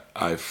that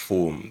I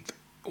formed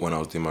when I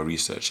was doing my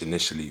research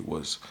initially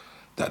was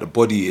that the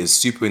body is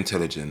super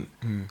intelligent.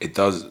 It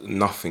does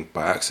nothing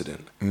by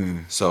accident.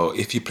 So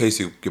if you place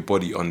your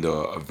body under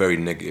a very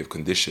negative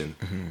condition,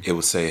 it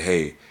will say,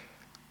 hey,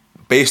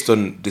 based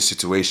on this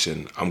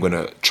situation, I'm going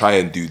to try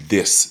and do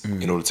this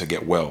in order to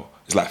get well.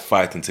 It's like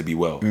fighting to be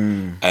well.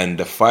 And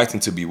the fighting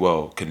to be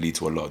well can lead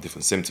to a lot of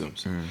different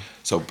symptoms.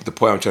 So the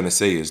point I'm trying to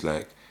say is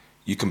like,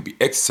 you can be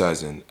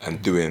exercising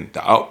and doing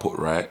the output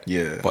right,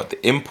 but the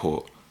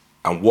input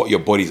and what your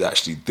body's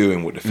actually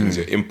doing with the things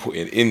you're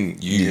inputting in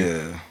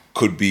you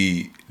could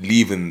be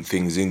leaving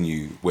things in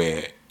you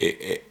where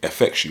it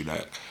affects you.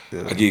 Like,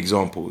 I give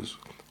examples.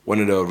 One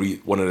of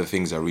the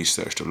things I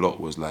researched a lot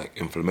was like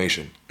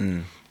inflammation.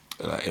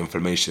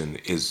 Inflammation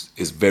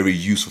is very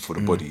useful for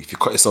the body. If you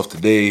cut yourself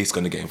today, it's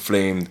going to get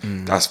inflamed.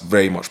 That's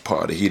very much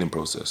part of the healing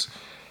process.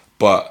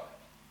 But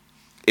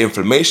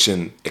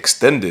inflammation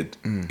extended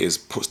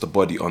puts the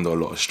body under a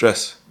lot of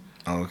stress.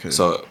 Oh, okay.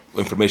 So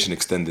inflammation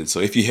extended.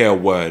 So if you hear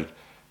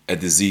a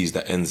disease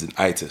that ends in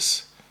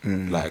itis,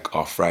 like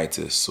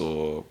arthritis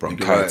or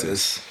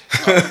bronchitis,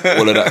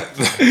 all of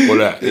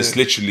that, it's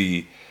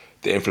literally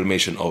the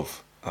inflammation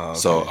of. Oh, okay.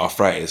 So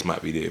arthritis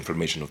might be the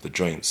inflammation of the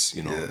joints,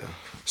 you know. Yeah.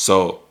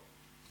 So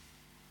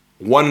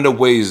one of the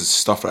ways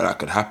stuff like that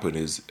could happen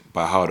is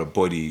by how the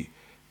body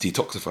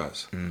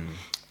detoxifies.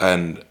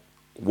 And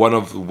one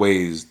of the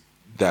ways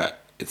that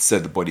it's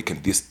said the body can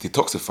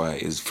detoxify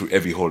is through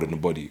every hole in the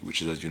body,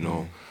 which is, as you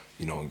know,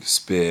 your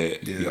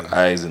spit, your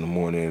eyes in the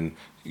morning,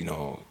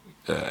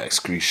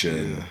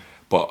 excretion.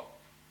 But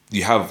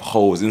you have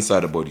holes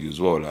inside the body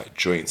as well, like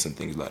joints and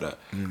things like that,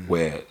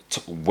 where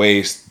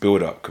waste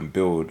buildup can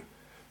build,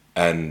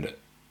 and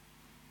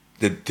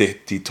the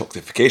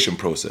detoxification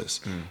process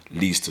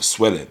leads to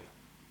swelling.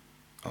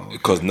 Oh, okay.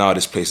 Because now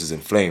this place is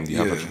inflamed, you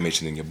have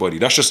inflammation in your body.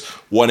 That's just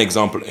one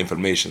example of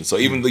inflammation. So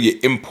even though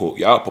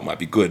your output might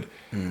be good,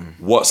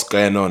 what's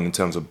going on in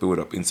terms of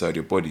build-up inside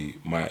your body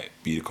might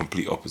be the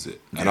complete opposite.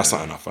 And that's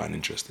something I find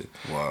interesting.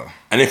 Wow.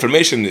 And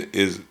inflammation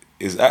is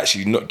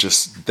actually not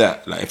just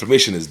that. Like,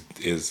 inflammation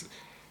is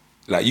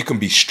like, you can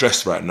be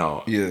stressed right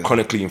now,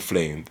 chronically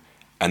inflamed,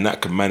 and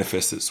that can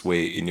manifest its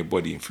way in your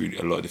body through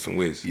a lot of different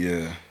ways.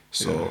 Yeah.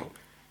 So... Yeah.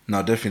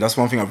 No, definitely. That's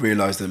one thing I've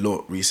realised a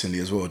lot recently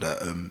as well,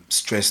 that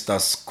stress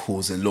does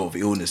cause a lot of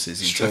illnesses.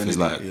 Stress is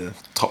like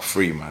top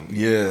 3, man.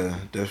 Yeah,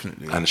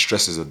 definitely. And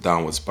stress is a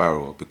downward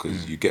spiral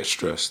because you get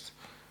stressed,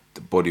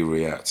 the body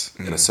reacts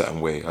in a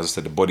certain way. As I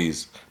said, the point I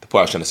was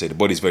trying to say, the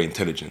body's very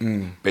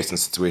intelligent. Based on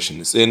the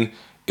situation it's in,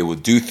 it will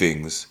do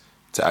things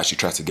to actually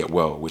try to get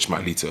well, which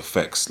might lead to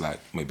effects like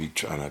maybe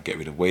trying to get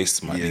rid of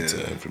waste, might lead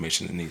to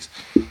inflammation in the knees.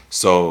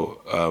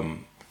 So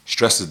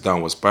stress is a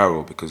downward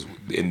spiral because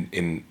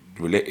in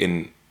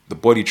the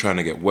body trying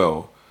to get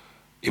well,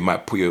 it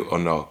might put you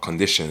under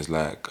conditions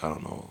like, I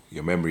don't know,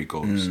 your memory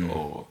goes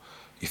or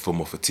you feel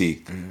more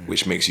fatigued,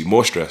 which makes you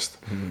more stressed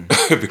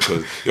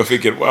because you're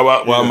thinking, why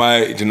am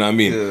I, do you know what I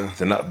mean? Yeah.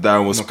 Then that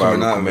downward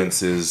spiral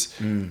commences,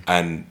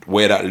 and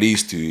where that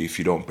leads to, if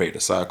you don't break the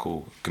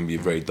cycle, can be a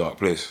very dark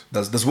place.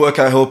 Does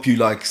workout help you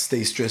like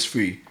stay stress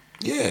free?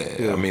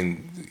 Yeah, I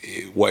mean,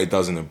 what it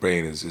does in the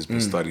brain has been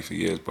studied for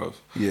years, bro.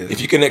 Yeah.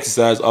 If you can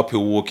exercise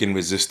uphill walking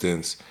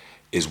resistance,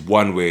 is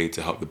one way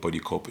to help the body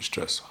cope with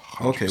stress.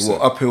 100%. Okay,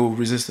 well, uphill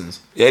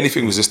resistance? Yeah,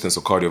 anything resistance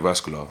or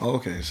cardiovascular. Oh,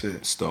 okay,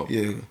 shit. Stop.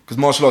 Yeah, because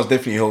martial arts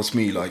definitely helps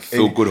me. Like,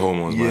 feel good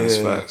hormones, man, it's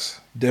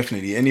facts.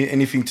 Definitely.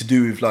 Anything to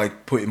do with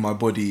like putting my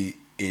body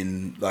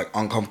in like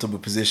uncomfortable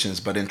positions,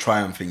 but then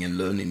triumphing and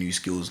learning new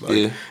skills,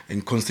 like,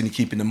 and constantly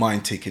keeping the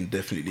mind ticking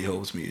definitely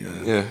helps me.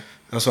 Yeah.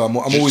 That's why I'm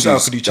always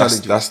out for the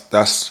challenges.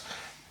 That's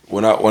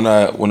when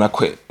I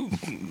quit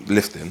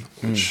lifting,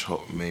 which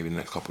maybe in the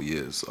next couple of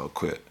years I'll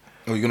quit.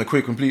 Oh, you're gonna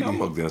quit completely? I'm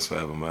not doing this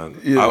forever, man.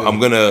 Yeah. I'm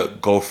gonna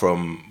go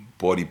from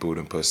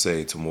bodybuilding per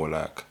se to more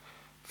like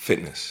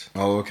fitness.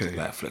 Oh, okay.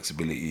 Like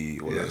flexibility,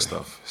 all that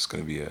stuff. It's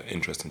gonna be an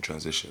interesting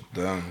transition.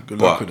 Damn,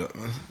 good luck with that,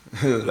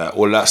 man. Like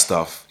all that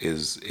stuff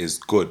is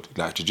good.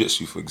 Like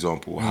jiu-jitsu, for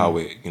example, how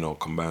it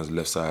combines the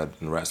left side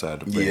and the right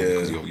side of the brain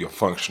because you're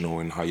functional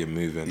in how you're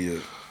moving. Yeah.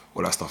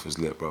 All that stuff is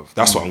lit, bro.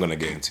 That's what I'm gonna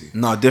get into.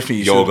 No,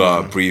 definitely.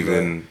 Yoga,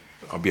 breathing. Yeah.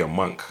 I'll be a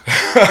monk.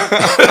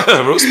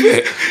 Real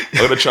spit.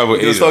 I'm gonna travel.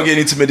 You're gonna start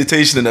getting into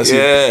meditation and that's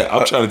it.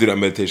 I'm trying to do that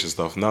meditation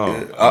stuff now.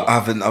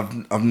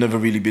 Yeah, I've never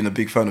really been a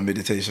big fan of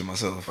meditation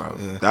myself. Bro,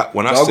 yeah. I've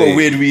got a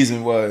weird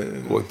reason why.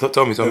 Well,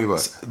 tell me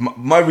about it.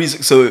 My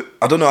reason. So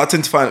I don't know. I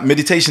tend to find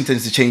meditation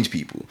tends to change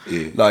people.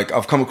 Yeah. Like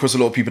I've come across a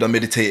lot of people that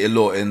meditate a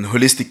lot, and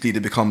holistically they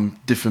become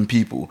different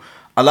people.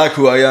 I like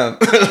who I am.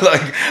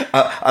 Like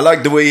I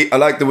like the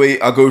way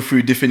I go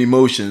through different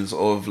emotions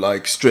of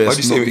like stress.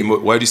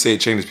 Why do you say it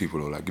changes people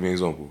though? Like, give me an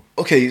example.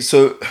 Okay,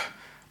 so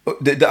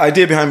the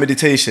idea behind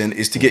meditation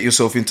is to get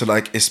yourself into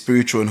like a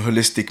spiritual and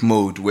holistic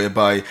mode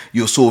whereby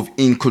you're sort of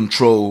in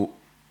control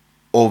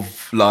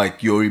of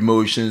like your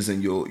emotions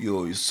and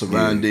your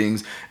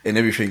surroundings and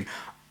everything.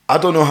 I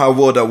don't know how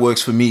well that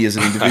works for me as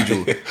an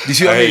individual. Do you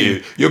see what I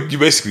mean? You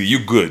basically you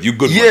good.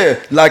 Yeah,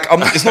 man. Like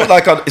it's not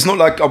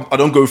like I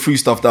don't go through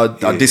stuff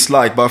that I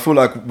dislike, but I feel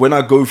like when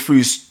I go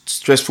through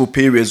stressful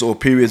periods or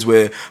periods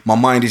where my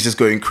mind is just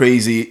going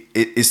crazy,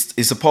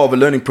 it's a part of a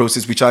learning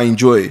process which I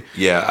enjoy.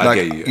 Yeah, I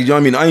get you. You know what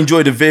I mean? I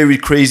enjoy the very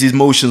crazy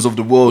emotions of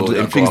the world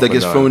and things that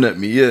gets thrown at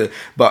me. Yeah,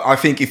 but I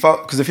think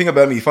because the thing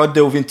about me, if I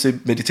delve into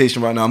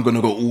meditation right now, I'm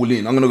gonna go all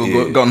in. I'm gonna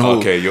go gun ho.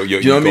 Okay,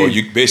 you know what I mean?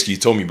 You basically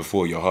told me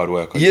before you're hard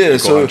worker. Yeah,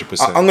 so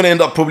 100%. I'm gonna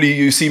end up probably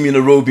you see me in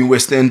a robe in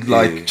West End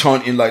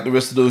chanting like the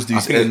rest of those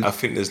dudes. I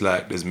think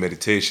there's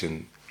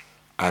meditation,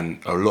 and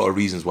a lot of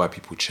reasons why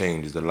people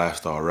change is the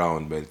lifestyle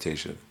around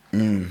meditation. Do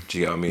you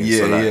get what I mean?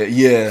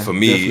 Yeah. For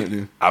me,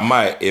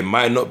 definitely. It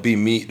might not be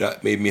meat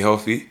that made me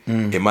healthy.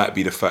 It might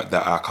be the fact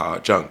that I cut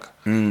out junk.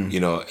 You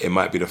know, it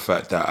might be the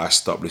fact that I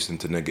stopped listening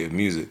to negative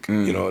music.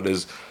 You know,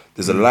 there's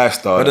a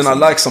lifestyle. But then I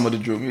like some of the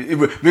drum.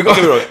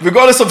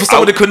 Regardless of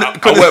some of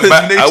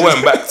the I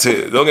went back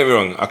to. Don't get me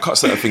wrong. I cut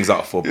certain things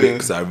out for a bit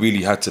because I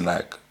really had to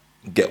like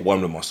get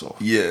one with myself.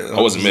 Yeah, I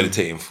wasn't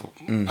meditating.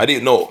 I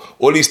didn't know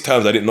all these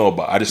terms. I didn't know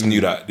about. I just knew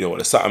that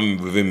there's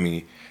something within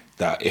me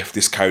that if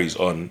this carries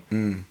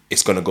on,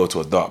 it's gonna go to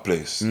a dark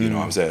place. You know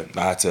what I'm saying?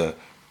 I had to.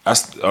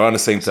 That's around the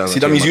same time. See,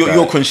 that means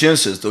you're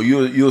conscientious, though.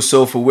 You're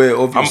self-aware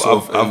of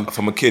yourself.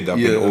 From a kid, I've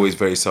been always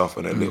very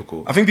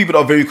self-analytical. I think people that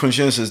are very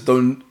conscientious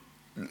don't.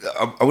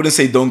 I wouldn't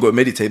say don't go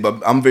meditate,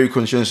 but I'm very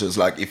conscientious.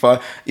 Like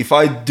if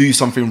I do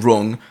something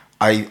wrong,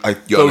 I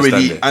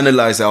thoroughly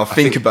analyze it. I'll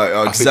think about it.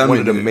 I'll examine it.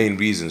 One of the main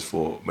reasons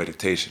for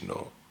meditation,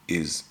 though,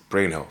 is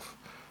brain health,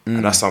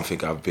 and that's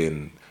something I've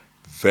been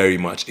very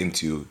much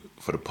into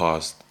for the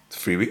past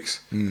 3 weeks.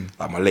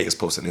 Like my latest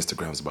post on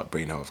Instagram is about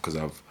brain health because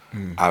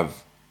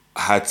I've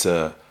had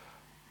to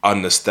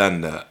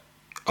understand that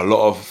a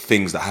lot of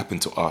things that happen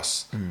to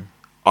us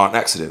aren't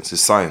accidents,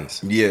 it's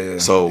signs. Yeah.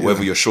 So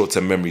whether your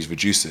short-term memory is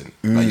reducing,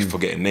 like you're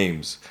forgetting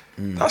names,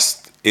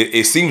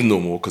 it seems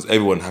normal because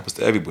everyone happens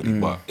to everybody,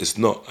 but it's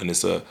not, and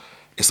it's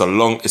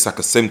like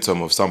a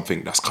symptom of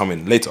something that's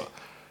coming later.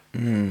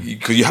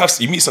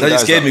 Because you meet some guys. That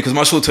just scared me because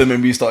my short-term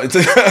memory started to.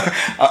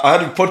 I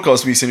had a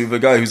podcast recently with a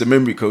guy who's a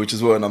memory coach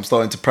as well, and I'm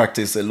starting to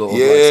practice a lot of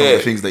like, some of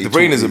the things that the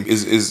brain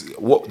is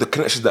what the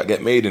connections that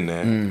get made in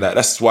there. Like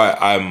that's why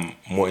I'm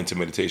more into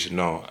meditation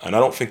now, and I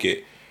don't think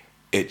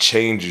it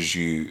changes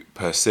you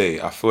per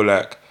se. I feel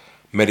like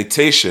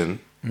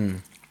meditation.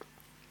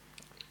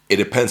 It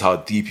depends how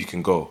deep you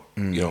can go.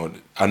 You know,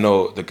 I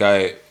know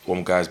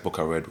one guy's book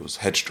I read was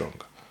Headstrong,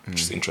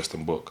 which is an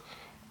interesting book.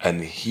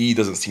 And he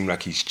doesn't seem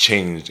like he's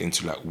changed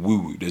into like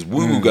woo-woo. There's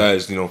woo-woo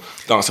guys, you know,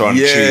 dance around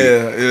the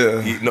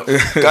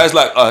tree. Guys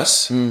like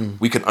us,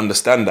 we can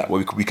understand that,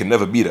 but we can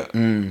never be that,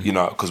 you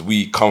know, because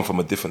we come from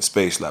a different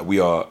space. Like we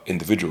are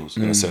individuals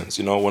in a sense,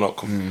 you know. We're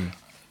not.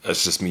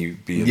 That's just me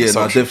being. Yeah,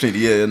 no, definitely.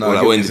 Yeah, no.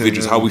 We're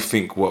individuals. How we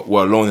think,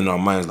 we're alone in our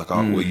minds. Like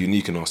we're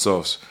unique in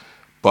ourselves.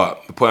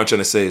 But the point I'm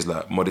trying to say is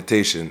like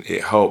meditation.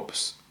 It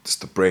helps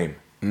just the brain.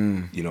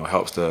 You know, it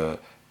helps the.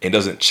 It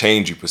doesn't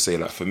change you per se.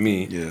 Like for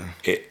me,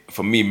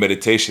 for me,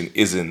 meditation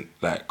isn't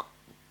like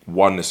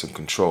oneness and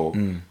control.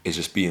 It's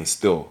just being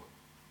still.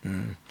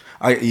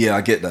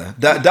 I get that.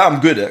 That I'm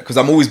good at because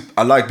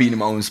I like being in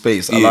my own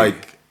space. I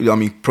like, you know what I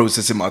mean,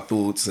 processing my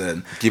thoughts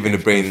and giving the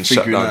brain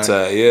shutdown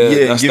time.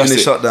 Giving it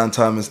shutdown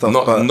time and stuff.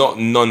 Not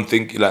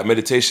non-think. Like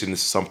meditation is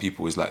some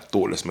people is like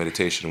thoughtless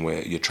meditation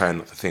where you're trying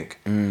not to think.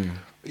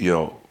 You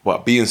know,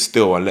 but being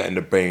still and letting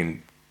the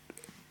brain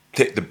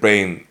take the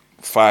brain.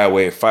 Fire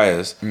away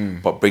fires,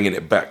 but bringing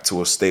it back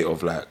to a state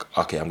of like,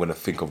 okay, I'm gonna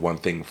think of one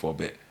thing for a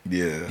bit.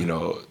 Yeah, you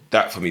know,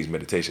 that for me is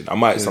meditation. I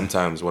might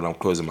sometimes when I'm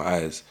closing my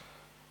eyes,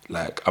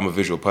 like I'm a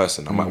visual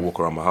person. I might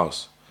walk around my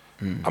house.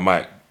 I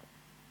might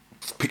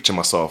picture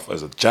myself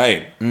as a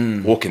giant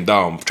walking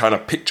down, trying to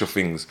picture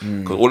things.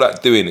 Because all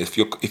that doing, if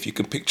you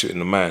can picture it in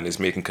the mind, is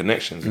making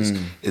connections.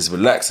 It's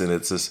relaxing.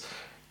 It's just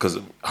because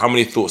how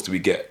many thoughts do we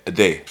get a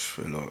day?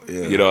 You know what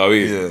I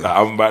mean? Yeah.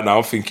 Like right now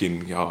I'm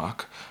thinking, I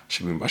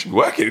should be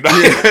working.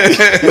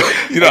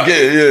 You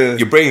know,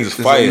 your brain's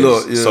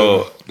fires.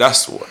 So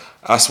that's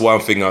one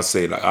thing I'd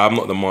say. Like I'm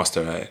not the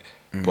master, right?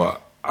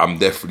 But I've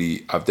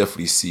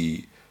definitely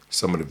see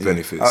some of the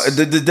benefits.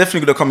 There's definitely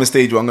gonna come a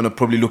stage where I'm gonna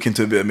probably look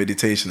into a bit of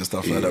meditation and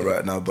stuff like that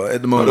right now. But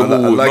at the moment, I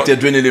like the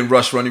adrenaline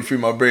rush running through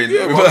my brain.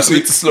 Yeah,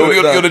 to slow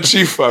it down. You're the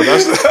chief fan.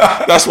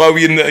 That's why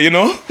we in there, you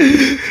know.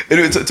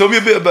 Anyway, tell me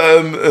a bit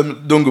about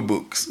Dunga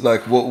books.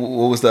 Like, what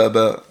was that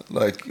about?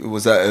 Like,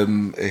 was that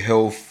a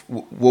health?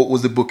 What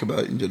was the book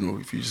about in general?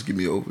 If you just give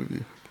me an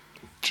overview.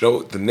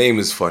 Joe, the name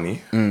is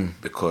funny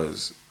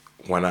because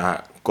when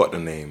I got the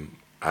name,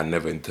 I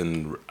never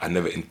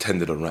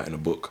intended on writing a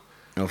book.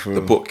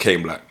 The book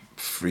came like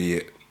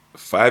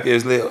 5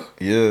 years later.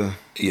 Yeah.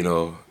 You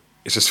know,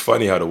 it's just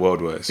funny how the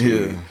world works.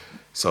 Really.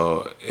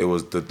 So it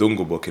was the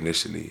Dunga book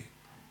initially.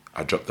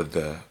 I dropped it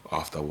there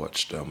after I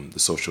watched The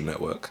Social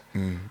Network.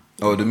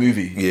 Oh, the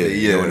movie?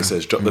 Yeah. When it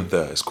says drop it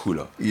there, it's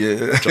cooler.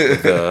 Yeah. Drop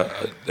it there,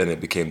 then it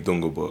became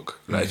Dunga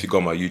book. Like if you go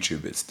on my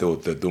YouTube, it's still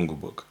the Dunga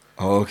book.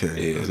 Oh,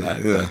 okay. Yeah,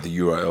 like the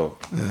URL.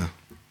 Yeah.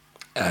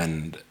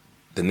 And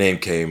the name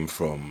came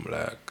from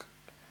like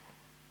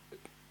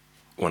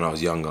when I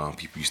was younger,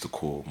 people used to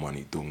call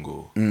money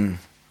Dungo.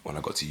 When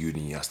I got to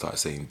uni, I started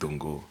saying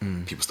Dungo.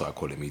 People started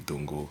calling me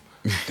Dungo.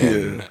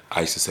 Then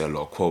I used to say a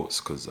lot of quotes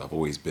because I've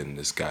always been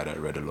this guy that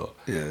read a lot.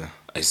 Yeah.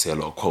 I used to say a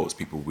lot of quotes.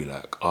 People would be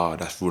like,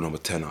 that's rule number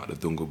 10 out of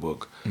the Dungo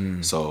book.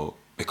 So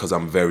because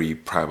I'm a very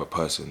private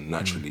person,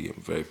 naturally, I'm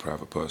a very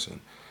private person,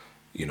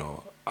 you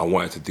know, I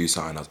wanted to do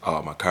something that's out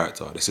of my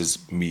character. This is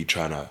me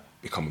trying to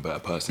become a better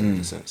person in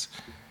a sense.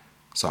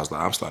 So I was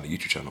like, I'm starting a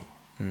YouTube channel.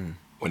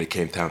 When it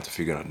came time to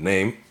figure out a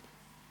name,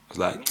 I was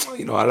like,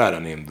 you know, I like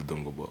that name, the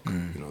Dungo Book.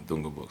 You know,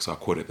 Dungo Book. So I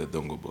called it the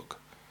Dungo Book.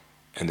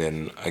 And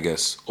then I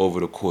guess over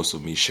the course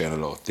of me sharing a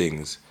lot of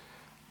things,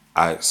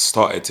 I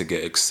started to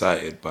get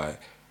excited by,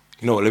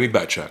 you know, let me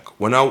backtrack.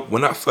 When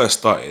I first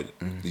started,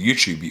 the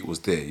YouTube beat was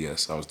there,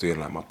 yes. I was doing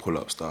like my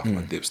pull-up stuff,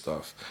 my dip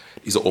stuff.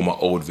 These are all my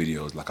old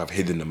videos. Like I've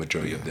hidden the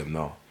majority of them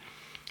now.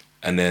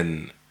 And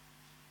then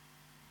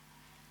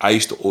I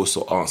used to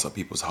also answer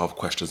people's health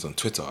questions on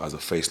Twitter as a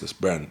faceless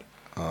brand.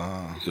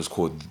 It was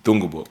called the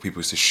Dungo Book. People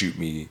used to shoot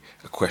me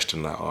a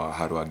question like,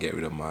 how do I get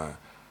rid of my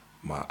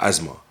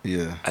asthma?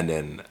 Yeah. And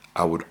then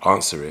I would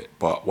answer it.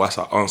 But whilst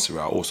I answer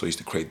it, I also used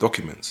to create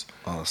documents.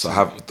 So I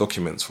have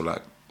documents for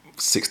like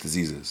 6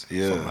 diseases.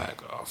 From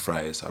like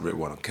arthritis, I wrote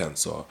one on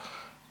cancer.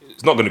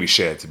 It's not going to be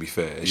shared, to be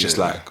fair. It's just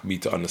like me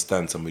to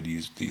understand some of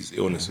these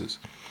illnesses.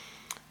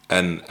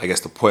 And I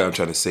guess the point I'm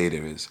trying to say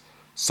there is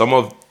some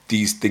of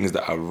these things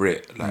that I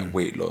writ, like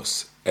weight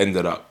loss,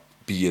 ended up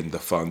being the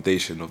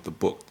foundation of the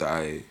book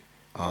that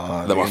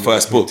like my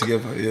first book.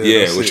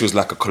 Which was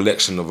like a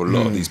collection of a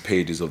lot of these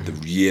pages of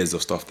the years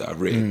of stuff that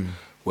I've written,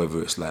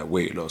 whether it's like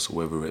weight loss or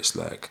whether it's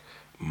like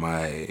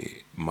my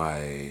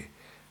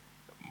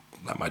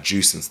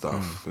juice and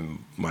stuff,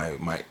 and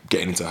my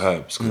getting into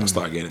herbs, because I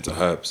started getting into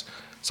herbs.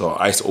 So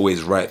I used to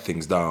always write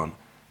things down,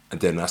 and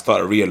then I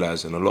started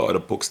realizing a lot of the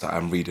books that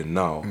I'm reading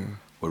now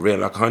were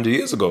written like 100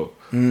 years ago.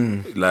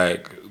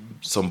 Like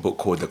some book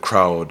called The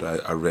Crowd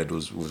I read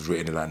was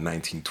written in like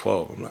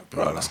 1912. I'm like,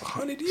 bro, that's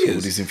 100 years. So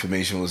all this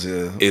information was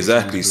here.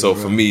 Exactly. So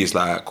for me, it's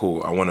like,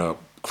 cool, I want to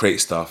create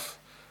stuff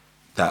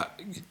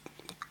that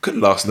could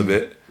last a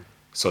bit.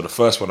 So the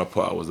first one I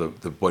put out was the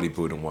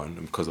bodybuilding one,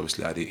 and because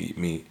obviously I didn't eat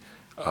meat,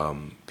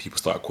 people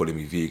started calling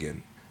me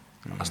vegan.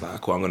 I was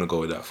like, cool, I'm going to go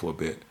with that for a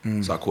bit.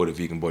 So I called it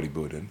vegan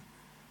bodybuilding,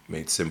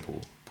 made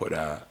simple, put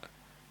that.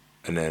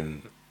 And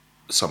then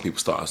some people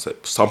started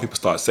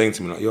saying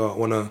to me like, yo, I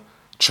want to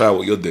try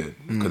what you're doing,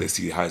 because they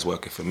see how it's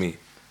working for me.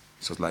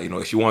 So it's like, you know,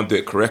 if you want to do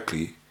it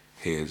correctly,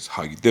 here's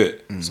how you do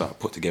it. So I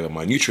put together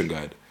my nutrient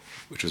guide,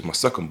 which was my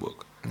second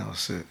book. No,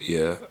 sick.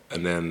 Yeah.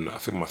 And then I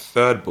think my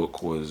third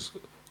book was...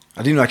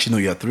 I didn't actually know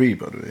you had 3,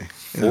 by the way.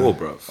 4,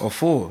 bruv. Oh,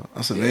 4.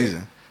 That's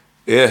amazing.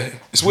 Yeah.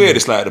 It's weird.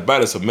 It's like the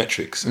balance of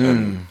metrics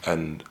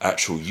and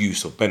actual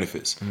use of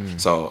benefits.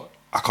 So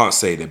I can't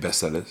say they're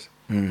bestsellers,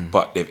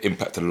 but they've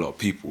impacted a lot of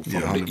people from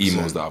the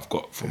emails that I've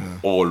got from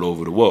all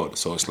over the world.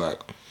 So it's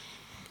like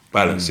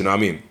balance, you know what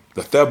I mean?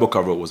 The third book I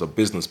wrote was a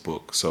business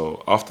book.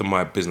 So after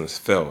my business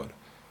failed,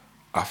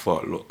 I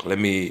thought, look, let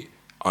me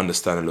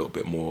understand a little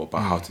bit more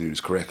about how to do this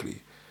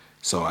correctly.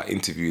 So I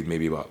interviewed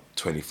maybe about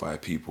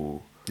 25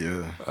 people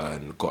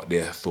and got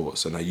their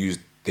thoughts, and I used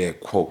their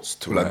quotes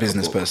to write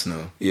business a book.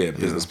 personnel. Yeah,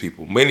 business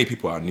people. Mainly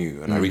people I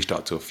knew, and I reached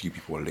out to a few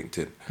people on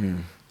LinkedIn.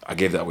 I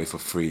gave that away for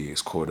free.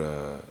 It's called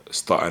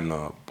Starting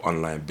an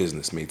Online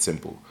Business Made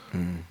Simple.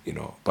 You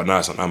know, but now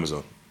it's on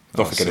Amazon.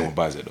 Don't think anyone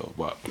buys it though.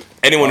 But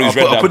anyone who's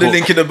read that book, I'll put the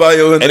link in the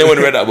bio. Anyone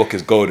who read that book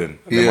is golden.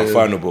 And then my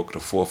final book, the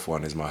 4th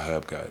one, is my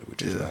herb guide,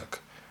 which is like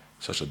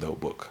such a dope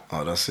book.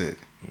 Oh, that's it.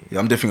 Yeah,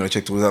 I'm definitely gonna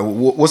check it out.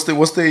 What's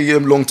the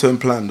long-term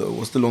plan though?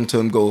 What's the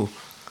long-term goal?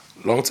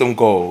 Long-term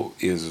goal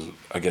is,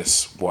 I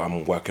guess, what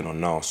I'm working on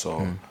now.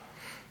 So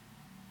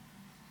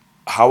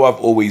how I've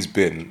always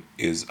been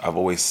is I've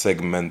always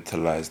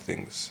segmentalized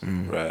things,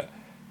 right?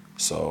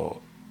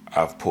 So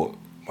I've put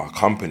my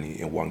company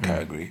in one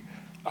category.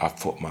 I've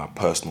put my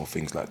personal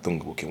things like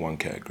Dungo Book in one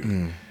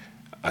category.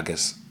 I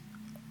guess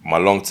my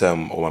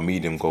long-term or my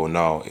medium goal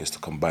now is to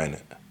combine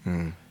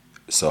it.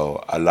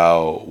 So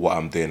allow what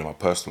I'm doing in my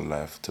personal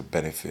life to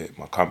benefit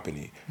my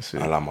company,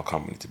 and allow my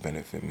company to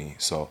benefit me.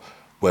 So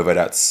whether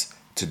that's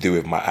to do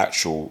with my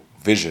actual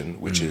vision,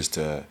 which is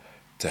to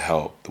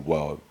help the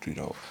world, you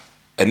know,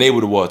 enable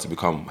the world to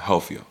become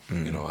healthier,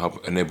 you know,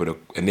 help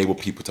enable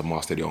people to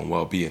master their own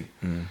well-being.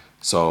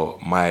 So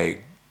my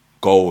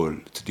goal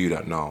to do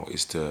that now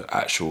is to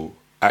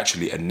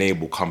actually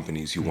enable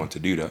companies who want to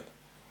do that,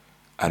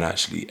 and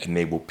actually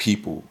enable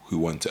people who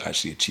want to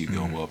actually achieve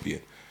their own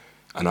well-being.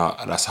 And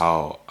that's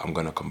how I'm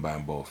going to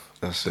combine both.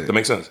 That's Does it. that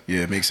make sense?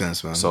 Yeah, it makes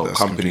sense, man. So that's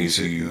companies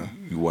who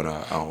want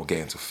to get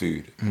into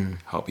food,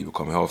 help people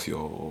become healthier,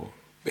 or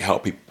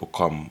help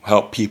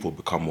people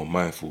become more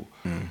mindful.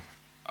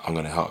 I'm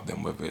gonna help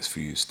them, whether it's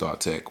through Start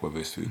Tech, whether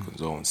it's through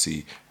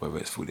consultancy, whether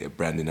it's through their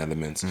branding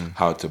elements,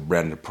 how to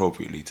brand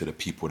appropriately to the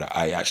people that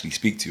I actually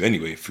speak to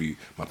anyway through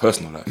my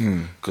personal life,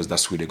 because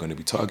that's who they're going to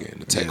be targeting,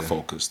 the tech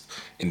focused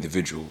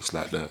individuals,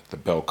 like the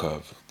bell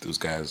curve, those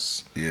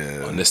guys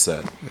on this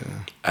side.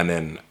 And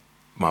then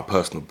my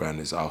personal brand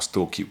is I'll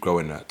still keep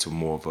growing that to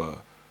more of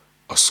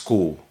a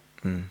school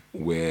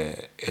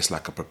where it's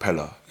like a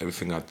propeller.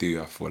 Everything I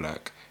do, I feel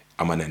like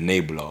I'm an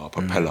enabler, a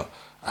propeller.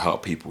 I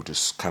help people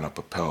just kind of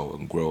propel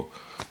and grow,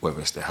 whether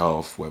it's the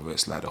health, whether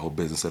it's like the whole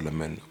business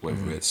element,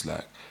 whether it's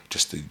like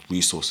just the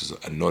resources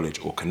and knowledge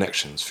or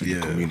connections through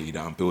the community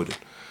that I'm building.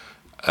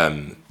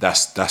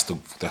 That's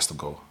the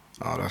goal.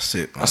 Oh, that's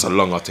it, man. That's a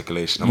long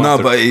articulation. I'm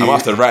gonna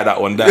have to write that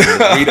one down and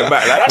read it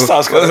back. Like, that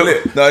sounds kind of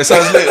lit. No, it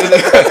sounds lit.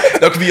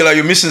 That could be like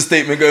your mission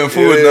statement going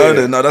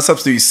forward. No, that's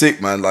absolutely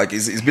sick, man. Like,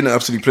 it's been an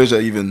absolute pleasure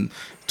even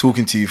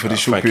talking to you for this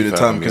short period of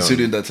time,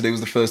 considering that today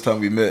was the first time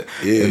we met.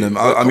 And,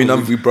 I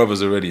mean, we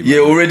brothers already, man. Yeah,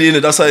 already in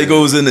it. That's how it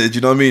goes, in it. Do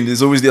you know what I mean?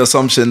 There's always the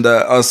assumption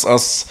that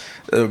us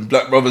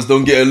black brothers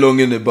don't get along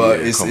in it,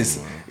 but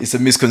it's a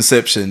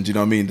misconception. Do you know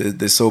what I mean?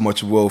 There's so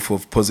much wealth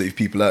of positive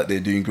people out there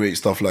doing great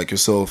stuff like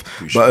yourself.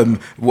 But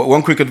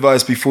one quick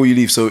advice before you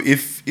leave. So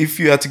if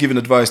you had to give an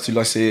advice to,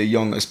 let's say, a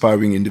young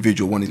aspiring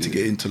individual wanting to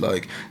get into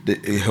like the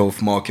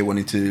health market,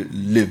 wanting to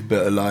live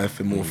better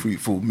life and more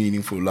fruitful,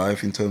 meaningful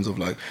life in terms of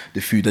like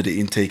the food that they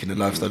intake and the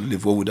lifestyle they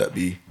live, what would that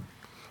be?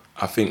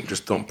 I think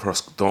just don't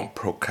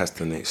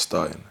procrastinate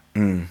starting.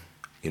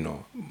 You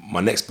know,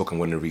 my next book I'm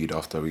going to read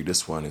after I read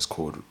this one is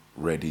called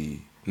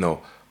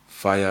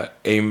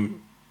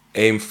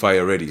Aim,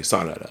 Fire, Ready,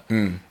 something like that.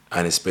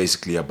 And it's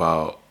basically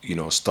about, you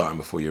know, starting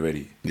before you're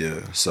ready. Yeah.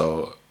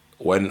 So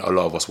when a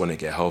lot of us want to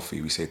get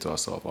healthy, we say to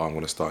ourselves, I'm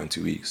going to start in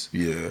 2 weeks.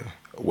 Yeah.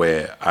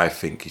 Where I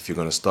think if you're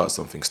going to start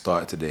something,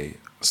 start it today,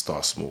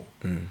 start small.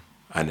 And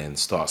then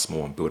start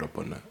small and build up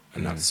on that.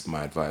 And that's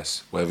my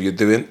advice. Whatever you're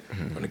doing,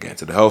 you want to get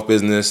into the health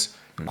business,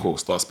 cool,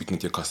 start speaking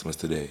to your customers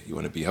today. You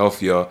want to be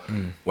healthier.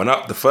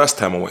 The first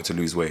time I wanted to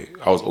lose weight,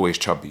 I was always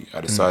chubby. I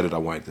decided I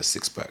wanted the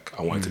six pack.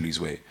 I wanted to lose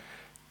weight.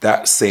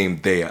 That same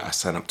day, I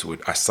signed up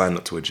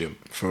to a gym.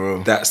 For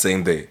real? That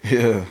same day.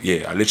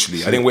 Yeah, I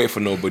didn't wait for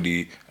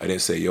nobody. I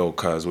didn't say, yo,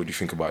 cuz, what do you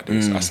think about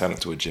this? I signed up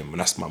to a gym, and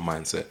that's my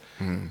mindset.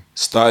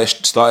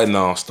 Start it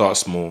now, start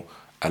small,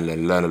 and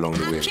then learn along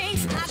the way.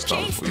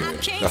 Start before you're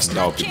ready.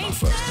 That'll be my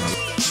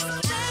first.